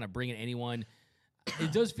want to kind of bring in anyone.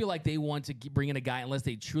 It does feel like they want to bring in a guy unless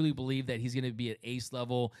they truly believe that he's going to be at ace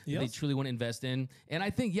level. They truly want to invest in. And I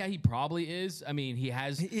think, yeah, he probably is. I mean,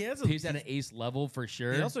 he's at an ace level for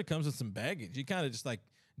sure. He also comes with some baggage. He kind of just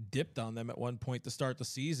dipped on them at one point to start the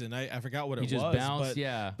season. I forgot what it was. He just bounced,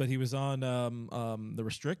 but he was on the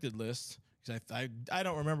restricted list. I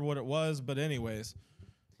don't remember what it was, but anyways.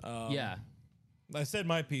 Yeah. I said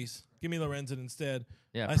my piece. Give me Lorenzen instead.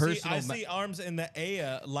 Yeah, I see arms in the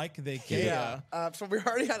Aya like they can. Yeah. So we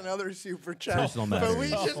already had another super chat. But we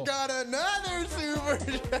just got another super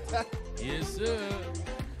chat. Yes, sir.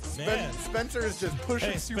 Spencer is just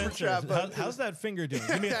pushing super chat buttons. How's that finger doing?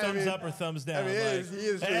 Give me a thumbs up or thumbs down. He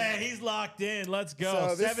is he's locked in. Let's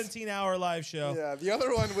go. So 17-hour live show. Yeah, the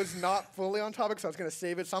other one was not fully on topic, so I was going to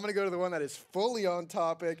save it. So I'm going to go to the one that is fully on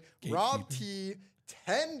topic. Rob T.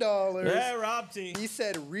 $10. Yeah, Rob T. He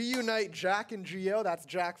said, reunite Jack and Gio. That's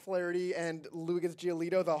Jack Flaherty and Lucas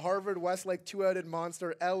Giolito. The Harvard Westlake two-headed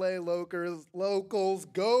monster. LA locals.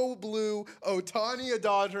 Go blue. Ohtani a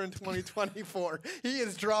Dodger in 2024. He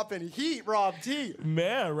is dropping heat, Rob T.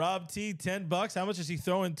 Man, Rob T, $10. How much is he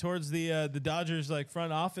throwing towards the Dodgers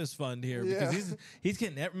front office fund here? Because he's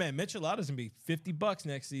getting Michelada's gonna be $50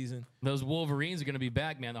 next season. Those Wolverines are gonna be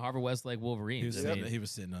back, man. The Harvard Westlake Wolverines. He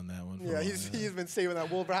was sitting on that one. Yeah, he's been saving that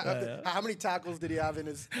Wolverine. How many tackles did he have in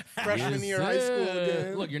his freshman year high school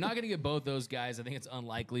game? Look, you're not going to get both those guys. I think it's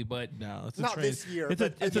unlikely, but no, it's not trade. this year. It's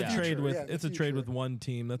a trade with a trade with one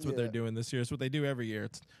team. That's what they're doing this year. It's what they do every year.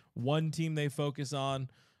 It's one team they focus on.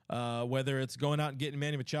 Whether it's going out and getting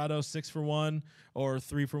Manny Machado 6 for 1 or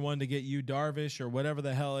 3 for 1 to get you Darvish or whatever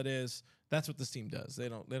the hell it is. That's what this team does. They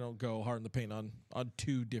don't go hard in the paint on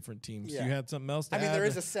 2 different teams. Yeah. You had something else to add? there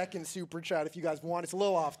is a second super chat if you guys want. It's a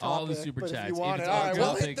little off topic. All the super chats. If you want it, all right,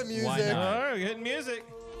 we'll hit the music. Why not? All right, we're hitting music.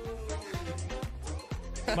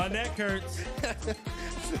 My neck hurts.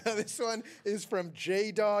 So this one is from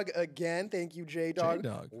J-Dog again. Thank you, J-Dog.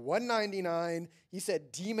 J-Dog. $1.99. He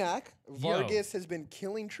said, D-Mac, Vargas has been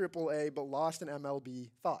killing AAA but lost in MLB.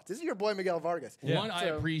 Thoughts? This is your boy Miguel Vargas. Yeah. One, I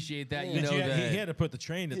appreciate that. He had to put the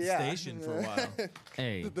train at the station for a while.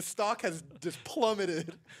 Hey, the stock has just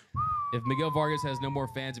plummeted. If Miguel Vargas has no more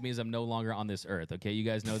fans, it means I'm no longer on this earth. Okay, you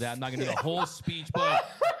guys know that. I'm not going to do the whole speech,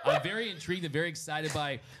 but I'm very intrigued and very excited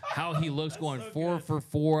by how he looks going 4 for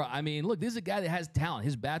 4. I mean, look, this is a guy that has talent.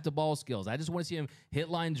 His bat-to-ball skills. I just want to see him hit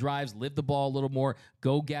line drives, live the ball a little more,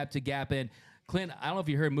 go gap to gap in. Clint, I don't know if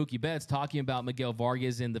you heard Mookie Betts talking about Miguel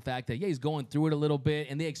Vargas and the fact that, he's going through it a little bit,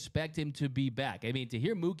 and they expect him to be back. I mean, to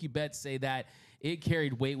hear Mookie Betts say that, it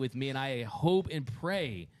carried weight with me, and I hope and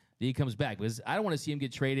pray that he comes back because I don't want to see him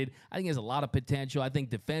get traded. I think he has a lot of potential. I think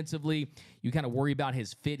defensively, you kind of worry about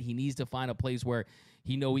his fit. He needs to find a place where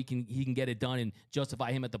he can get it done and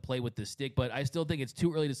justify him at the plate with the stick. But I still think it's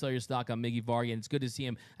too early to sell your stock on Miggy Vargas. And it's good to see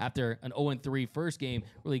him after an 0-3 first game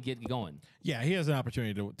really get going. Yeah, he has an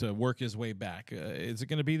opportunity to work his way back. Is it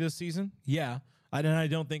going to be this season? Yeah. I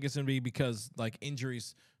don't think it's going to be because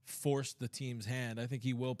injuries forced the team's hand. I think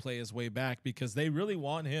he will play his way back because they really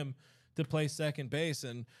want him to play second base.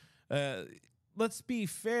 And let's be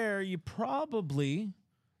fair, you probably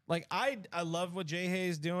Like I love what Jay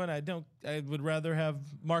Hayes doing. I would rather have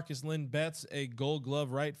Marcus Lynn Betts, a Gold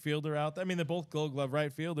Glove right fielder out there. I mean, they're both Gold Glove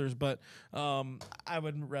right fielders, but I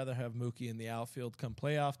would rather have Mookie in the outfield come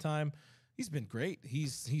playoff time. He's been great.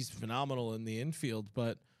 He's phenomenal in the infield,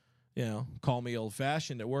 but call me old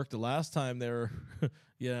fashioned. It worked the last time they were,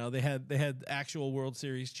 they had actual World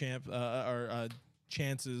Series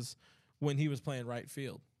chances when he was playing right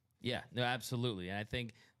field. Yeah, no, absolutely. And I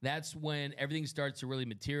think that's when everything starts to really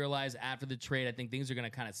materialize after the trade. I think things are going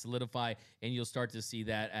to kind of solidify, and you'll start to see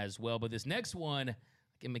that as well. But this next one,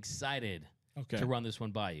 I'm excited to run this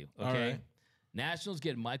one by you. Okay. All right. Nationals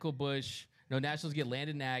get Nationals get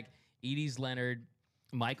Landon Knack, Edie's Leonard,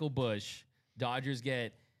 Michael Busch. Dodgers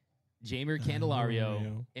get Jeimer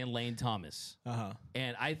Candelario and Lane Thomas.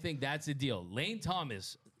 And I think that's a deal. Lane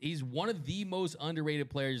Thomas, he's one of the most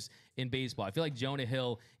underrated players in baseball. I feel like Jonah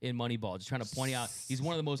Hill in Moneyball, just trying to point out he's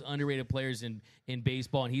one of the most underrated players in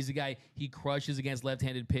baseball, and he's a guy, he crushes against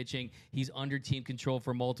left-handed pitching. He's under team control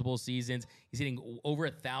for multiple seasons. He's hitting over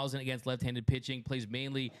 1,000 against left-handed pitching, plays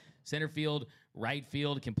mainly center field, right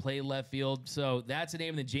field, can play left field. So that's a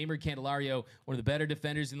name. And then Jeimer Candelario, one of the better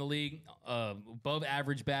defenders in the league, above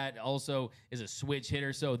average bat, also is a switch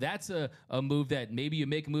hitter. So that's a move that maybe you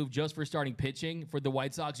make a move just for starting pitching for the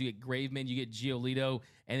White Sox. You get Graveman, you get Giolito,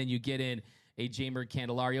 and then you get in a Jeimer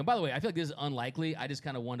Candelario. And by the way, I feel like this is unlikely. I just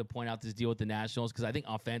kind of wanted to point out this deal with the Nationals because I think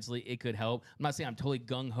offensively it could help. I'm not saying I'm totally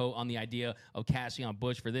gung-ho on the idea of cashing on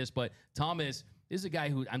Busch for this, but Thomas is a guy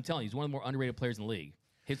who, I'm telling you, he's one of the more underrated players in the league.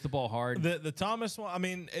 Hits the ball hard. The Thomas one, I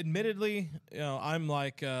mean, admittedly, I'm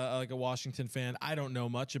like a Washington fan. I don't know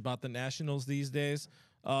much about the Nationals these days.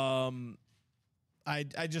 I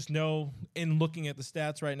just know in looking at the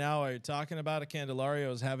stats right now, you're talking about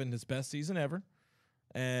Candelario is having his best season ever.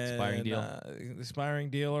 And, expiring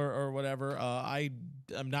deal or whatever.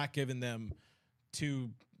 I'm not giving them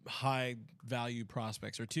two high value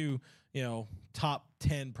prospects or two, top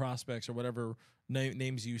 10 prospects or whatever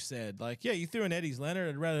names you said. Like, yeah, you threw in Eddie's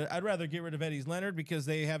Leonard. I'd rather get rid of Eddie's Leonard because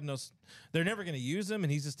they're never going to use him,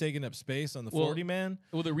 and he's just taking up space on the 40-man.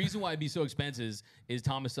 Well, the reason why it'd be so expensive is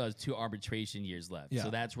Thomas has 2 arbitration years left. Yeah. So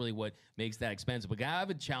that's really what makes that expensive. But I have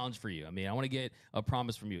a challenge for you. I mean, I want to get a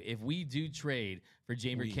promise from you. If we do trade for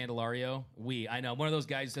Jeimer Candelario, I know, one of those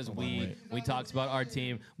guys who says we talks about our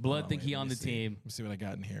team. Blood think he on the team. Let me see what I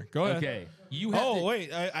got in here. Go ahead. Okay.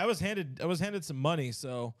 Wait. I was handed some money,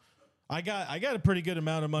 so I got a pretty good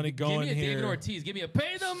amount of money going here. Give me a David Ortiz. Give me a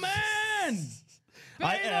pay the man.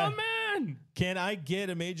 Pay the man. Can I get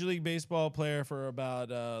a Major League Baseball player for about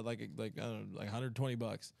like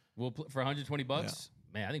 $120? For $120? Yeah.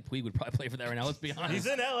 Man, I think Puig would probably play for that right now. Let's be honest. He's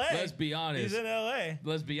in LA. Let's be honest. He's in LA.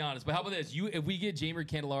 Let's be honest. But how about this? If we get Jeimer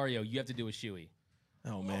Candelario, you have to do a shoey.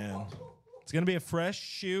 Oh man, it's gonna be a fresh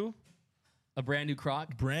shoe, a brand new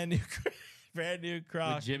Croc, brand new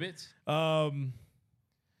Croc with gibbets.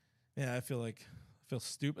 Yeah, I feel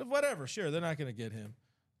stupid. Whatever, sure, they're not gonna get him.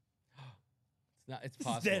 It's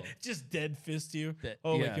possible. Just dead fist you.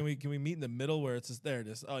 Wait, can we meet in the middle where it's just there? It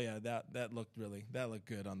is. Oh yeah, that looked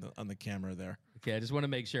good on the camera there. Okay, I just want to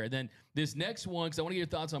make sure. And then this next one, because I want to get your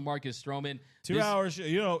thoughts on Marcus Stroman. 2 hours.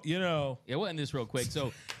 You know. Yeah, we'll end this real quick.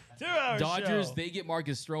 So 2 hours. Dodgers, show. They get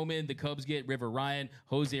Marcus Stroman. The Cubs get River Ryan,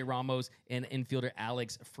 Jose Ramos, and infielder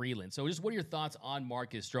Alex Freeland. So just what are your thoughts on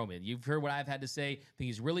Marcus Stroman? You've heard what I've had to say. I think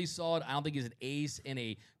he's really solid. I don't think he's an ace in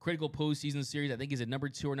a critical postseason series. I think he's a number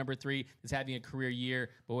 2 or number 3 that's having a career year.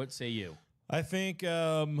 But what say you? I think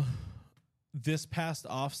this past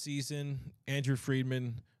offseason, Andrew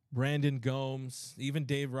Friedman, Brandon Gomes, even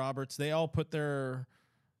Dave Roberts, they all put their –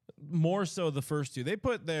 more so the first two. They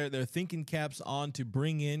put their thinking caps on to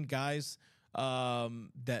bring in guys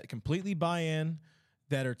that completely buy in,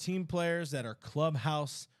 that are team players, that are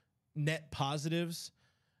clubhouse net positives.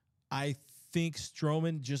 I think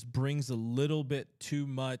Stroman just brings a little bit too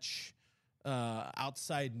much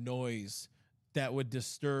outside noise that would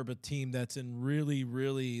disturb a team that's in really,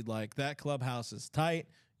 really, like, that clubhouse is tight.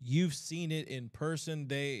 You've seen it in person.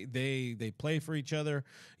 They play for each other.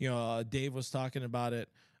 Dave was talking about it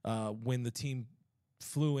when the team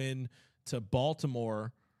flew in to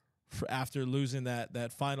Baltimore after losing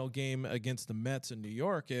that final game against the Mets in New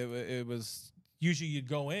York. It was usually you'd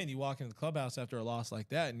go in, you walk into the clubhouse after a loss like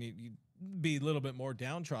that, and you'd be a little bit more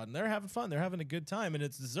downtrodden. They're having fun. They're having a good time, and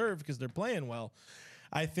it's deserved because they're playing well.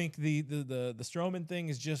 I think the Stroman thing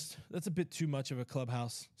is just, that's a bit too much of a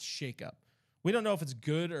clubhouse shakeup. We don't know if it's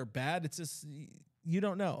good or bad. It's just, you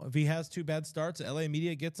don't know. If he has 2 bad starts, LA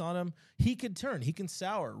media gets on him, he could turn. He can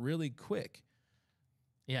sour really quick.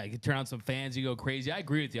 Yeah, you can turn on some fans. You go crazy. I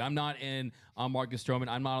agree with you. I'm not in on Marcus Stroman.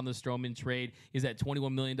 I'm not on the Stroman trade. He's that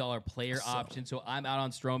 $21 million player option, so I'm out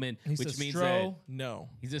on Stroman, which means that no.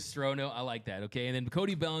 He's a Stro no. I like that. Okay, and then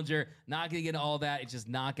Cody Bellinger, not going to get all that. It's just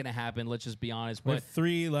not going to happen. Let's just be honest. But with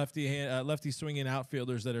 3 lefty swinging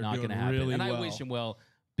outfielders that are not doing going to happen. really and well. I wish him well.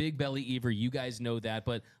 Big Belly Ever, you guys know that.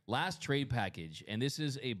 But last trade package, and this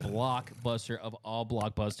is a blockbuster of all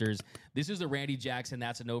blockbusters. This is the Randy Jackson.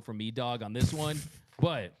 That's a no from me, dog, on this one.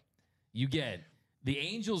 But the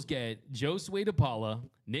Angels get Josue DePaula,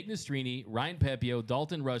 Nick Nastrini, Ryan Pepio,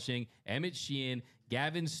 Dalton Rushing, Emmett Sheehan,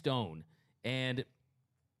 Gavin Stone. And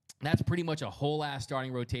that's pretty much a whole ass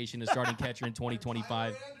starting rotation, a starting catcher in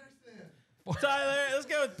 2025. Tyler, let's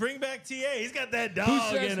go bring back TA. He's got that dog Who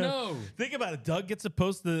says in him. no? Think about it. Doug gets to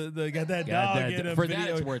post the got that dog in him. For video. that,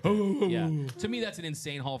 it's worth it. Yeah. To me, that's an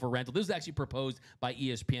insane haul for rental. This was actually proposed by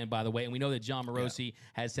ESPN, by the way, and we know that John Morosi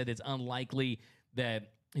has said it's unlikely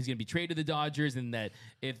that he's going to be traded to the Dodgers, and that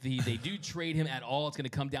if they do trade him at all, it's going to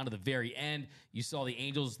come down to the very end. You saw the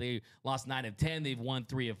Angels, they lost 9 of 10. They've won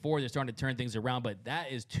 3 of 4. They're starting to turn things around, but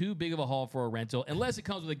that is too big of a haul for a rental. Unless it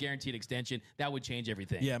comes with a guaranteed extension, that would change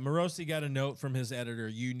everything. Yeah, Morosi got a note from his editor.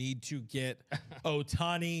 You need to get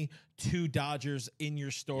Ohtani to Dodgers in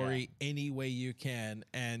your story any way you can.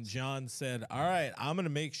 And John said, all right, I'm going to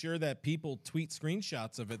make sure that people tweet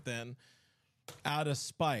screenshots of it then. Out of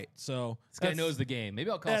spite. So this guy knows the game. Maybe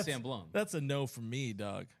I'll call Sam Blum. That's a no from me,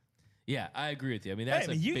 Doug. Yeah, I agree with you. I mean, that's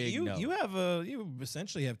big no. You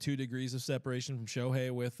essentially have 2 degrees of separation from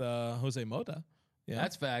Shohei with Jose Mota. Yeah,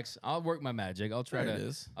 that's facts. I'll work my magic. I'll try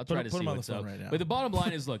to see what's up. Right now. But the bottom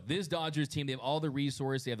line is, look, this Dodgers team, they have all the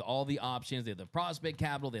resources, they have all the options, they have the prospect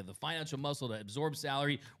capital, they have the financial muscle to absorb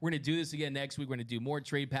salary. We're going to do this again next week. We're going to do more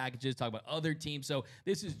trade packages, talk about other teams. So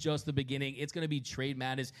this is just the beginning. It's going to be trade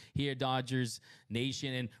madness here at Dodgers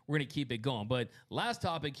Nation, and we're going to keep it going. But last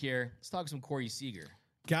topic here, let's talk some Corey Seager.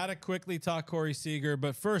 Got to quickly talk Corey Seager,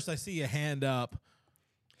 but first I see a hand up.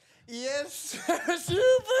 Yes,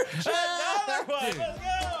 super chat. Another one. Let's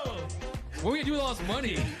go. What are we gonna do with all this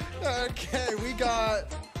money? Okay, we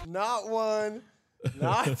got not 1,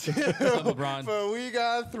 not 2, but we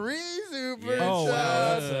got 3 super chats. Oh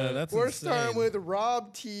wow, that's We're insane. starting with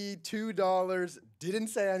Rob T, $2. Didn't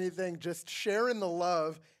say anything, just sharing the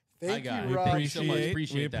love. Thank you, Rob.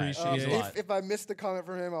 Appreciate that. If I missed the comment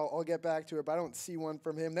from him, I'll get back to it, but I don't see one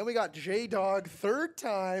from him. Then we got J-Dog, 3rd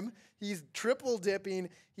time. He's triple dipping.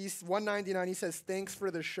 He's $1.99. He says, thanks for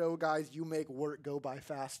the show, guys. You make work go by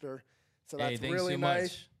faster. So that's really nice.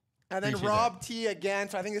 Much. And then Rob T again.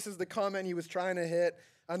 So I think this is the comment he was trying to hit.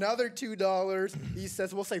 Another $2. He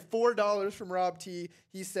says, we'll say $4 from Rob T.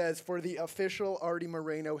 He says, for the official Artie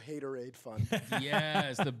Moreno Haterade fund.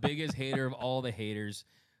 Yes, the biggest hater of all the haters.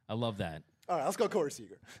 I love that. All right, let's go Corey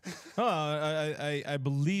Seager. I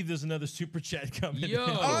believe there's another super chat coming. Yo,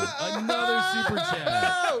 another super chat.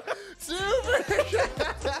 Oh, super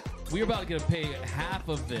chat. We're about to pay half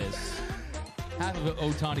of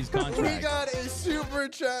Ohtani's contract. We got a super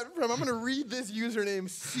chat from, I'm going to read this username,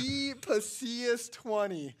 C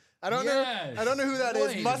Pacius20. I don't know who that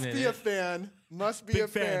is. Must be a fan. Must be a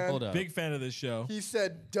fan. Hold up. Big fan of this show. He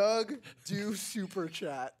said, Doug, do super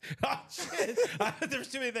chat. Oh, shit. There's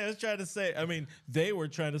too many things I was trying to say. I mean, they were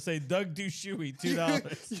trying to say, Doug, do Shuey,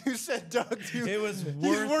 $2. You said, Doug, do. It was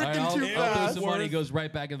worth. He's working too I'll fast. some money goes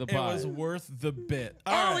right back into the pot. It was worth the bit.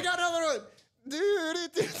 All right. We got another one.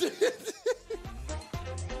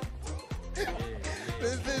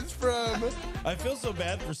 This is from. I feel so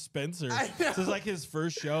bad for Spencer. This is like his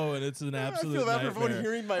first show, and it's an absolute nightmare. I feel bad for everyone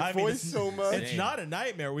hearing my voice so much. It's not a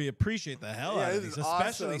nightmare. We appreciate the hell out of these,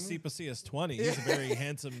 especially CPCS20. He's a very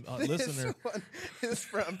handsome listener. This one is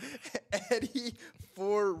from Eddie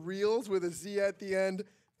for Reels with a Z at the end.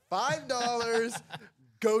 $5.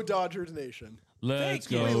 Go Dodgers Nation. Let's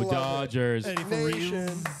go Dodgers. Eddie for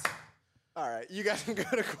Reels. All right, you guys can go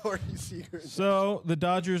to Corey Seager. So the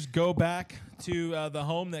Dodgers go back to the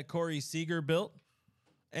home that Corey Seager built,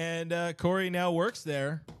 and Corey now works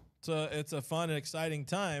there. So it's a fun and exciting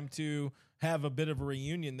time to have a bit of a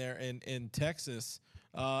reunion there in Texas,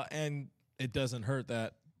 and it doesn't hurt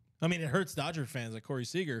that. I mean, it hurts Dodger fans that Corey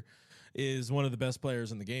Seager is one of the best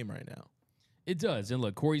players in the game right now. It does. And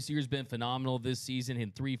look, Corey Seager's been phenomenal this season,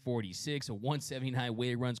 hitting .346, a 179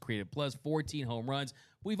 weighted runs created plus, 14 home runs.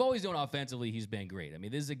 We've always known offensively he's been great. I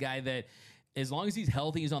mean, this is a guy that, as long as he's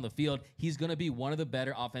healthy, he's on the field, he's going to be one of the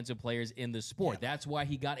better offensive players in the sport. Yeah. That's why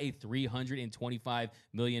he got a $325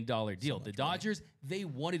 million deal. The Dodgers, they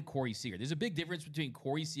wanted Corey Seager. There's a big difference between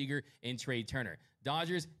Corey Seager and Trey Turner.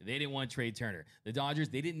 Dodgers, they didn't want Trey Turner. The Dodgers,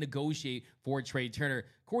 they didn't negotiate for Trey Turner.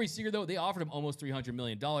 Corey Seager, though, they offered him almost $300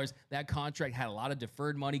 million. That contract had a lot of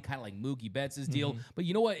deferred money, kind of like Mookie Betts' deal. But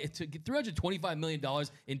you know what? To get $325 million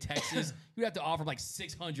in Texas, you'd have to offer like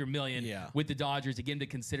 $600 million with the Dodgers to get him to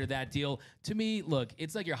consider that deal. To me, look,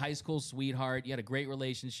 it's like your high school sweetheart. You had a great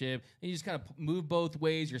relationship, and you just kind of move both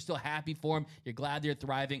ways. You're still happy for him. You're glad they're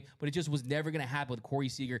thriving, but it just was never going to happen with Corey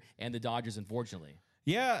Seager and the Dodgers, unfortunately.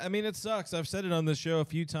 Yeah, I mean, it sucks. I've said it on this show a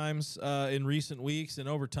few times in recent weeks, and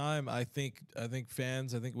over time, I think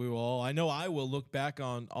fans, I think we will all, I know I will look back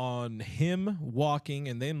on him walking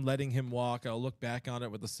and then letting him walk. I'll look back on it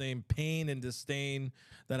with the same pain and disdain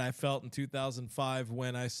that I felt in 2005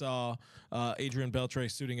 when I saw Adrian Beltre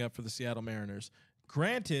suiting up for the Seattle Mariners.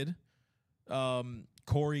 Granted,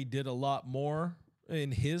 Corey did a lot more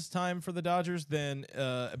in his time for the Dodgers than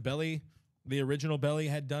Belly, the original Belly,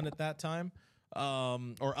 had done at that time.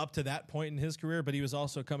 Or up to that point in his career, but he was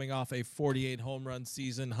also coming off a 48 home run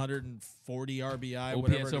season, 140 RBI,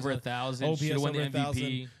 OPS over 1,000. Should have won the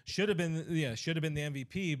MVP. Should have been the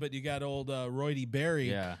MVP. But you got old Roydie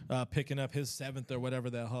Berry picking up his 7th or whatever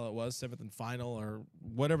the hell it was, 7th and final or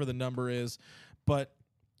whatever the number is. But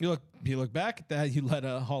you look back at that, you let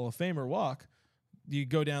a Hall of Famer walk. You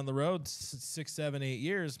go down the road 6, 7, 8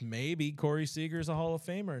 years, maybe Corey Seager's a Hall of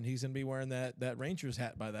Famer, and he's gonna be wearing that Rangers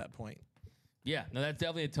hat by that point. Yeah, no, that's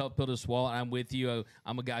definitely a tough pill to swallow. I'm with you.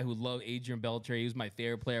 I'm a guy who loved Adrian Beltre. He was my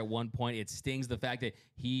favorite player at one point. It stings the fact that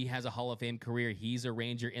he has a Hall of Fame career. He's a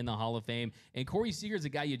Ranger in the Hall of Fame. And Corey Seager is a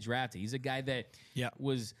guy you drafted. He's a guy that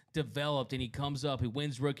was developed, and he comes up, he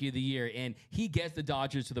wins Rookie of the Year, and he gets the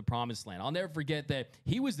Dodgers to the promised land. I'll never forget that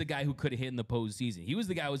he was the guy who could have hit in the postseason. He was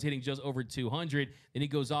the guy who was hitting just over 200. Then he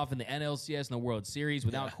goes off in the NLCS and the World Series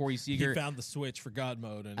without Corey Seager. He found the switch for God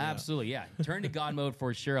mode. And, absolutely, Turned to God mode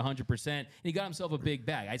for sure, 100%. And he got himself a big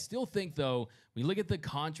bag. I still think, though, when you look at the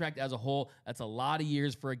contract as a whole, that's a lot of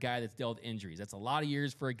years for a guy that's dealt with injuries. That's a lot of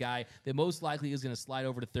years for a guy that most likely is going to slide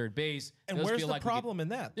over to third base. And where's the problem in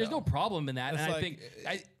that? There's no problem in that. It's and like, I think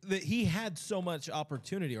that he had so much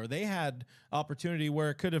opportunity, or they had opportunity where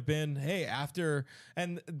it could have been, hey, after,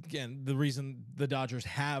 and again, the reason the Dodgers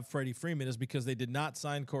have Freddie Freeman is because they did not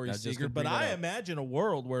sign Corey Seager. But I imagine a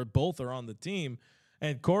world where both are on the team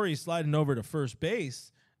and Corey's sliding over to first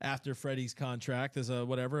base after Freddie's contract as a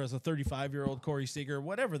 35-year-old Corey Seager,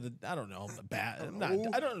 whatever I don't know, I don't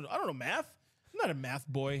know math. I'm not a math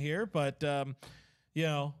boy here, but Cal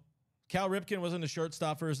Ripken wasn't a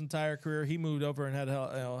shortstop for his entire career. He moved over and had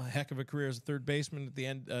a heck of a career as a third baseman at the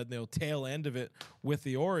end, tail end of it with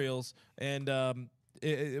the Orioles, and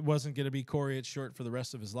it wasn't going to be Corey at short for the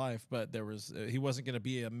rest of his life, but he wasn't going to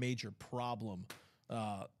be a major problem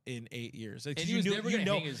in 8 years. And he was never going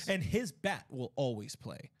to hang his... And his bat will always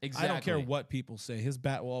play. Exactly. I don't care what people say. His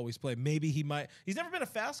bat will always play. Maybe he might. He's never been a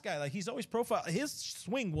fast guy. Like, he's always profiled. His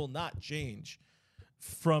swing will not change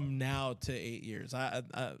from now to 8 years.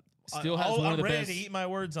 Still has one of the best. I'm ready to eat my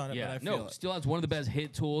words on it, but I feel it. Still has one of the best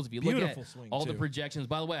hit tools. If you look at all the projections.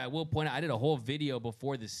 By the way, I will point out, I did a whole video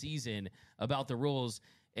before the season about the rules,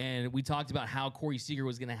 and we talked about how Corey Seager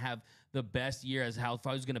was going to have the best year, as how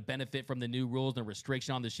far he was going to benefit from the new rules and the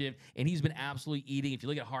restriction on the shift. And he's been absolutely eating. If you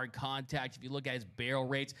look at hard contact, if you look at his barrel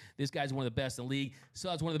rates, this guy's one of the best in the league.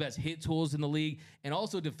 Still has one of the best hit tools in the league. And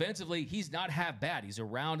also defensively, he's not half bad. He's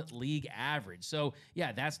around league average. So,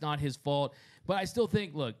 yeah, that's not his fault. But I still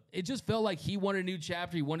think, look, it just felt like he wanted a new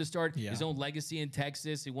chapter. He wanted to start his own legacy in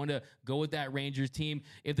Texas. He wanted to go with that Rangers team.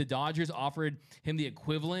 If the Dodgers offered him the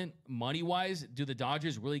equivalent money-wise, do the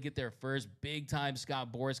Dodgers really get their first big-time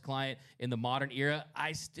Scott Boras client in the modern era?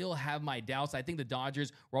 I still have my doubts. I think the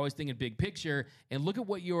Dodgers were always thinking big picture. And look at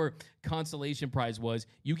what your consolation prize was.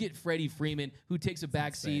 You get Freddie Freeman, who takes a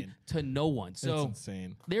backseat to no one. So it's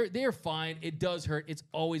insane. They're fine. It does hurt. It's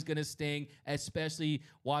always going to sting, especially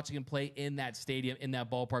watching him play in that stadium, in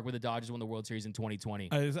that ballpark where the Dodgers won the World Series in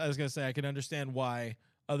 2020. I was going to say, I can understand why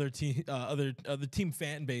other team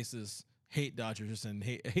fan bases hate Dodgers and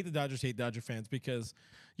hate the Dodgers, hate Dodger fans, because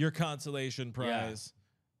your consolation prize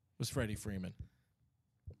was Freddie Freeman.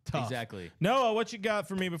 Tough. Exactly. Noah, what you got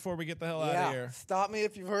for me before we get the hell out of here? Stop me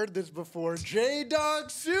if you've heard this before. J-Dog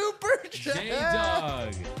Super Chat.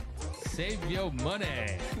 J-Dog. Save your money.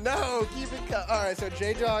 No, keep it. All right, so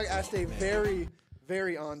J-Dog asked a very,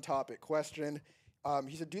 very on-topic question.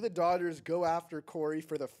 He said, "Do the Dodgers go after Corey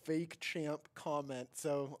for the fake champ comment?"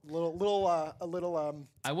 So a little.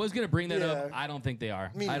 I was gonna bring that yeah. up. I don't think they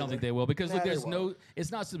are. Me I don't neither. think they will because look, Nah, there's they no. won't.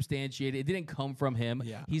 It's not substantiated. It didn't come from him.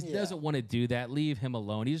 Yeah. He Yeah. doesn't want to do that. Leave him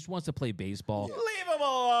alone. He just wants to play baseball. Yeah. Leave him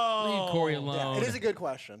alone. Leave Corey alone. Yeah, it is a good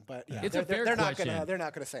question, but yeah, It's a fair they're question. They're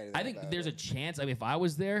not gonna say anything. I think about there's it. a chance. I mean, if I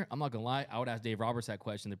was there, I'm not gonna lie. I would ask Dave Roberts that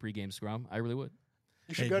question in the pregame scrum. I really would.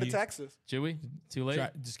 You should Hey, go to you- Texas. Should we? Too late.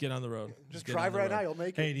 Just get on the road. Just get drive on the right road. now. You'll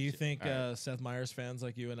make Hey, it. do you think All right. Seth Meyers fans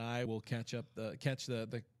like you and I will catch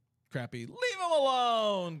the crappy "leave him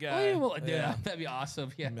alone" guy? Yeah, that'd be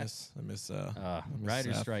awesome. Yeah. I miss miss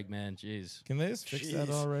Writer's Seth. strike, man. Jeez. Can they just fix that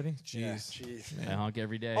Jeez. already? Yeah, Jeez. jeez. I honk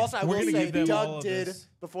every day. Also, I We're will gonna say, give them all Doug of did this.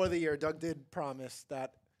 before the year. Doug did promise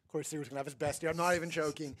that Corey Seager was gonna have his best year. I'm not even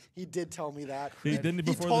joking. He did tell me that. He And didn't he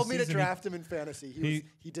before the told me to season, draft him in fantasy. he-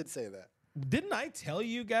 He did say that. Didn't I tell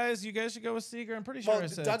you guys should go with Seager? I'm pretty sure Well, I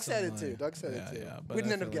said Doug said it something too. Doug said it too. Yeah, but We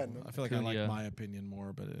didn't I end up feel getting like, him. I feel like I Cunha. like my opinion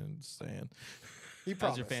more, but I'm just saying. He How's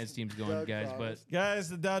promised. your fans teams going, Doug guys? promised. Guys,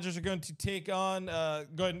 the Dodgers are going to take on. Go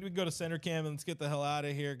ahead. We can go to center cam and let's get the hell out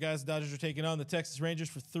of here, guys. The Dodgers are taking on the Texas Rangers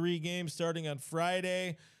for 3 games starting on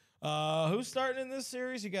Friday. Who's starting in this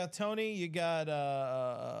series? You got Tony. You got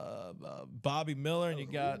Bobby Miller, and you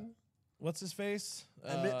got what's his face?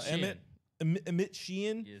 Emmett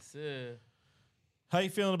Sheehan. Yes, sir. How you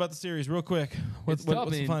feeling about the series, real quick? It's tough,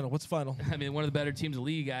 What's the man. final? What's the final? I mean, one of the better teams in the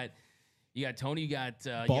league. You got Tony. You got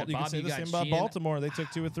You Bobby. can say You the got same about Sheehan. Baltimore. They took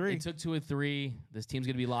 2 or 3. They took 2 or 3. This team's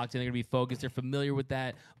going to be locked in. They're going to be focused. They're familiar with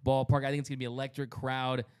that ballpark. I think it's going to be an electric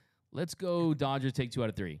crowd. Let's go Dodgers. Take 2 out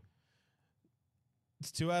of 3.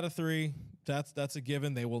 It's 2 out of 3. That's a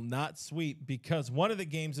given. They will not sweep because one of the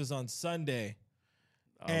games is on Sunday.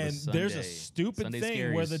 And there's a stupid Sunday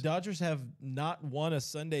thing where scaries. the Dodgers have not won a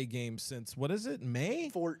Sunday game since, what is it,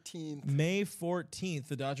 May? 14th. May 14th.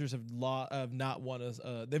 The Dodgers have not won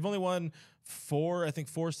they've only won 4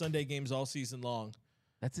 Sunday games all season long.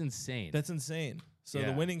 That's insane. That's insane. So the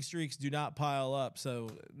Yeah. winning streaks do not pile up. So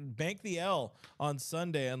bank the L on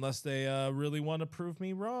Sunday unless they really want to prove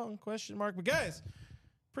me wrong, ? But guys,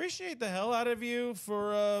 appreciate the hell out of you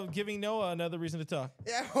for giving Noah another reason to talk.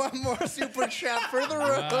 Yeah, one more super chat for the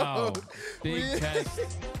road. Wow. Big We- test.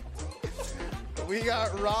 We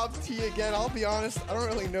got Rob T again. I'll be honest, I don't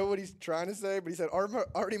really know what he's trying to say, but he said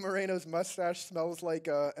Artie Moreno's mustache smells like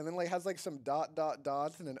and then has some ...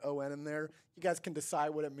 and an ON in there. You guys can decide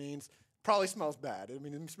what it means. Probably smells bad. I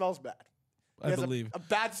mean, it smells bad. He I has believe. a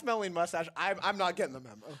bad smelling mustache. I'm not getting the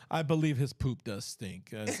memo. I believe his poop does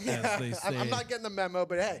stink, as they say. I'm not getting the memo,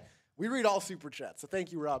 but hey, we read all super chats, so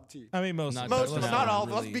thank you, Rob T. I mean, most Not of Most Most of of them, them, not all.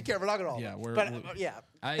 Really, Let's be careful. We're not gonna all. Yeah, of them. we're- but we're- yeah.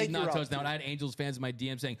 I Thank you, not Rob touched T. down. I had Angels fans in my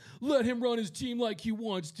DM saying, "Let him run his team like he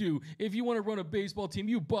wants to. If you want to run a baseball team,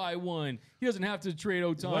 you buy one. He doesn't have to trade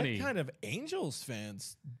What Ohtani." kind of Angels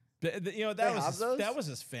fans? You know, They have those? that was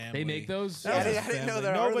his family. They make those? That was I his didn't know family.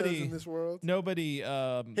 there are Nobody, those in this world. Nobody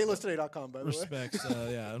HaloStoday.com, by the way. respects.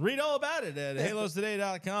 Yeah, read all about it at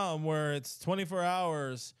halostoday.com, where it's 24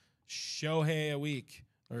 hours, Shohei a week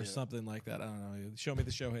or something like that. I don't know. Show me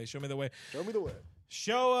the Shohei. Show me the way. Show me the way.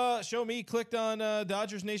 Show me. Clicked on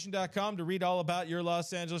DodgersNation.com to read all about your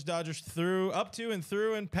Los Angeles Dodgers up to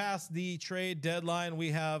and past the trade deadline.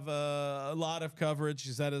 We have a lot of coverage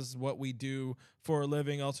because that is what we do for a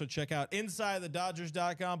living. Also, check out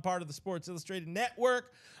InsideTheDodgers.com, part of the Sports Illustrated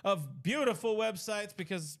network of beautiful websites,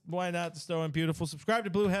 because why not just throw in beautiful? Subscribe to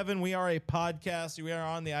Blue Heaven. We are a podcast. We are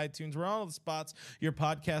on the iTunes. We're on all the spots. Your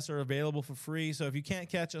podcasts are available for free. So if you can't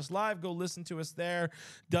catch us live, go listen to us there.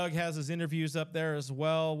 Doug has his interviews up there as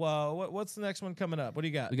well. What's the next one coming up? What do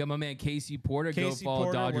you got? We got my man Casey Porter. Casey Go follow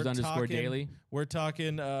Porter, Dodgers we're _ talking- daily. We're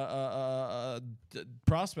talking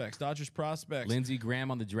prospects, Dodgers prospects. Lindsey Graham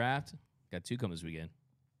on the draft. Got 2 coming this weekend.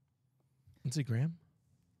 Lindsey Graham?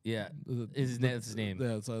 Yeah, that's his name.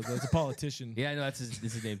 Yeah, that's a politician. Yeah, I know that's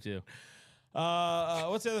his name too.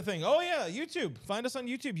 What's the other thing? Oh, yeah, YouTube. Find us on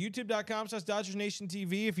YouTube,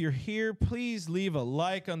 youtube.com/DodgersNationTV. If you're here, please leave a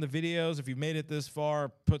like on the videos. If you made it this far,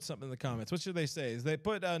 put something in the comments. What should they say? They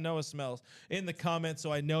put Noah Smells in the comments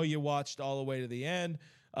so I know you watched all the way to the end.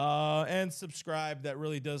 And subscribe. That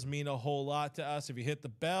really does mean a whole lot to us. If you hit the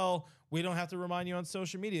bell, we don't have to remind you on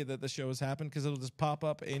social media that the show has happened because it'll just pop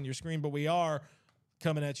up in your screen. But we are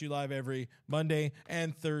coming at you live every Monday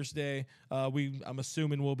and Thursday. I'm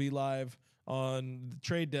assuming we'll be live on the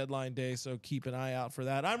trade deadline day, so keep an eye out for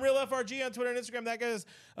that. I'm RealFRG on Twitter and Instagram. That guy's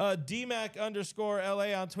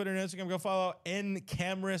DMAC_LA on Twitter and Instagram. Go follow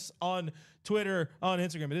NCamrus on Twitter, on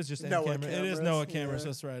Instagram. It is just Noah Camera. It is Noah Cameras. Yeah.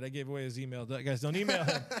 That's right. I gave away his email. Guys, don't email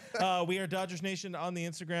him. We are Dodgers Nation on the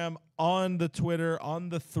Instagram, on the Twitter, on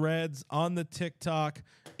the threads, on the TikTok,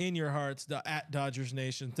 in your hearts, at Dodgers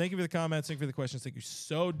Nation. Thank you for the comments. Thank you for the questions. Thank you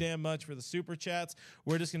so damn much for the super chats.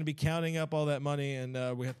 We're just going to be counting up all that money,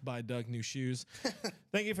 and we have to buy Doug new shoes.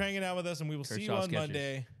 Thank you for hanging out with us, and we will see you on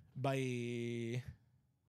Monday. Bye.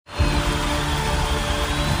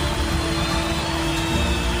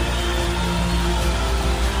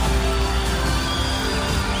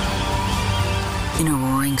 In a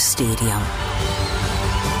roaring stadium,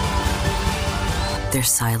 their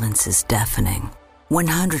silence is deafening.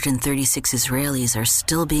 136 Israelis are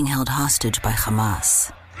still being held hostage by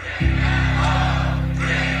Hamas.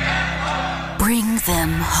 Bring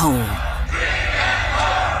them home.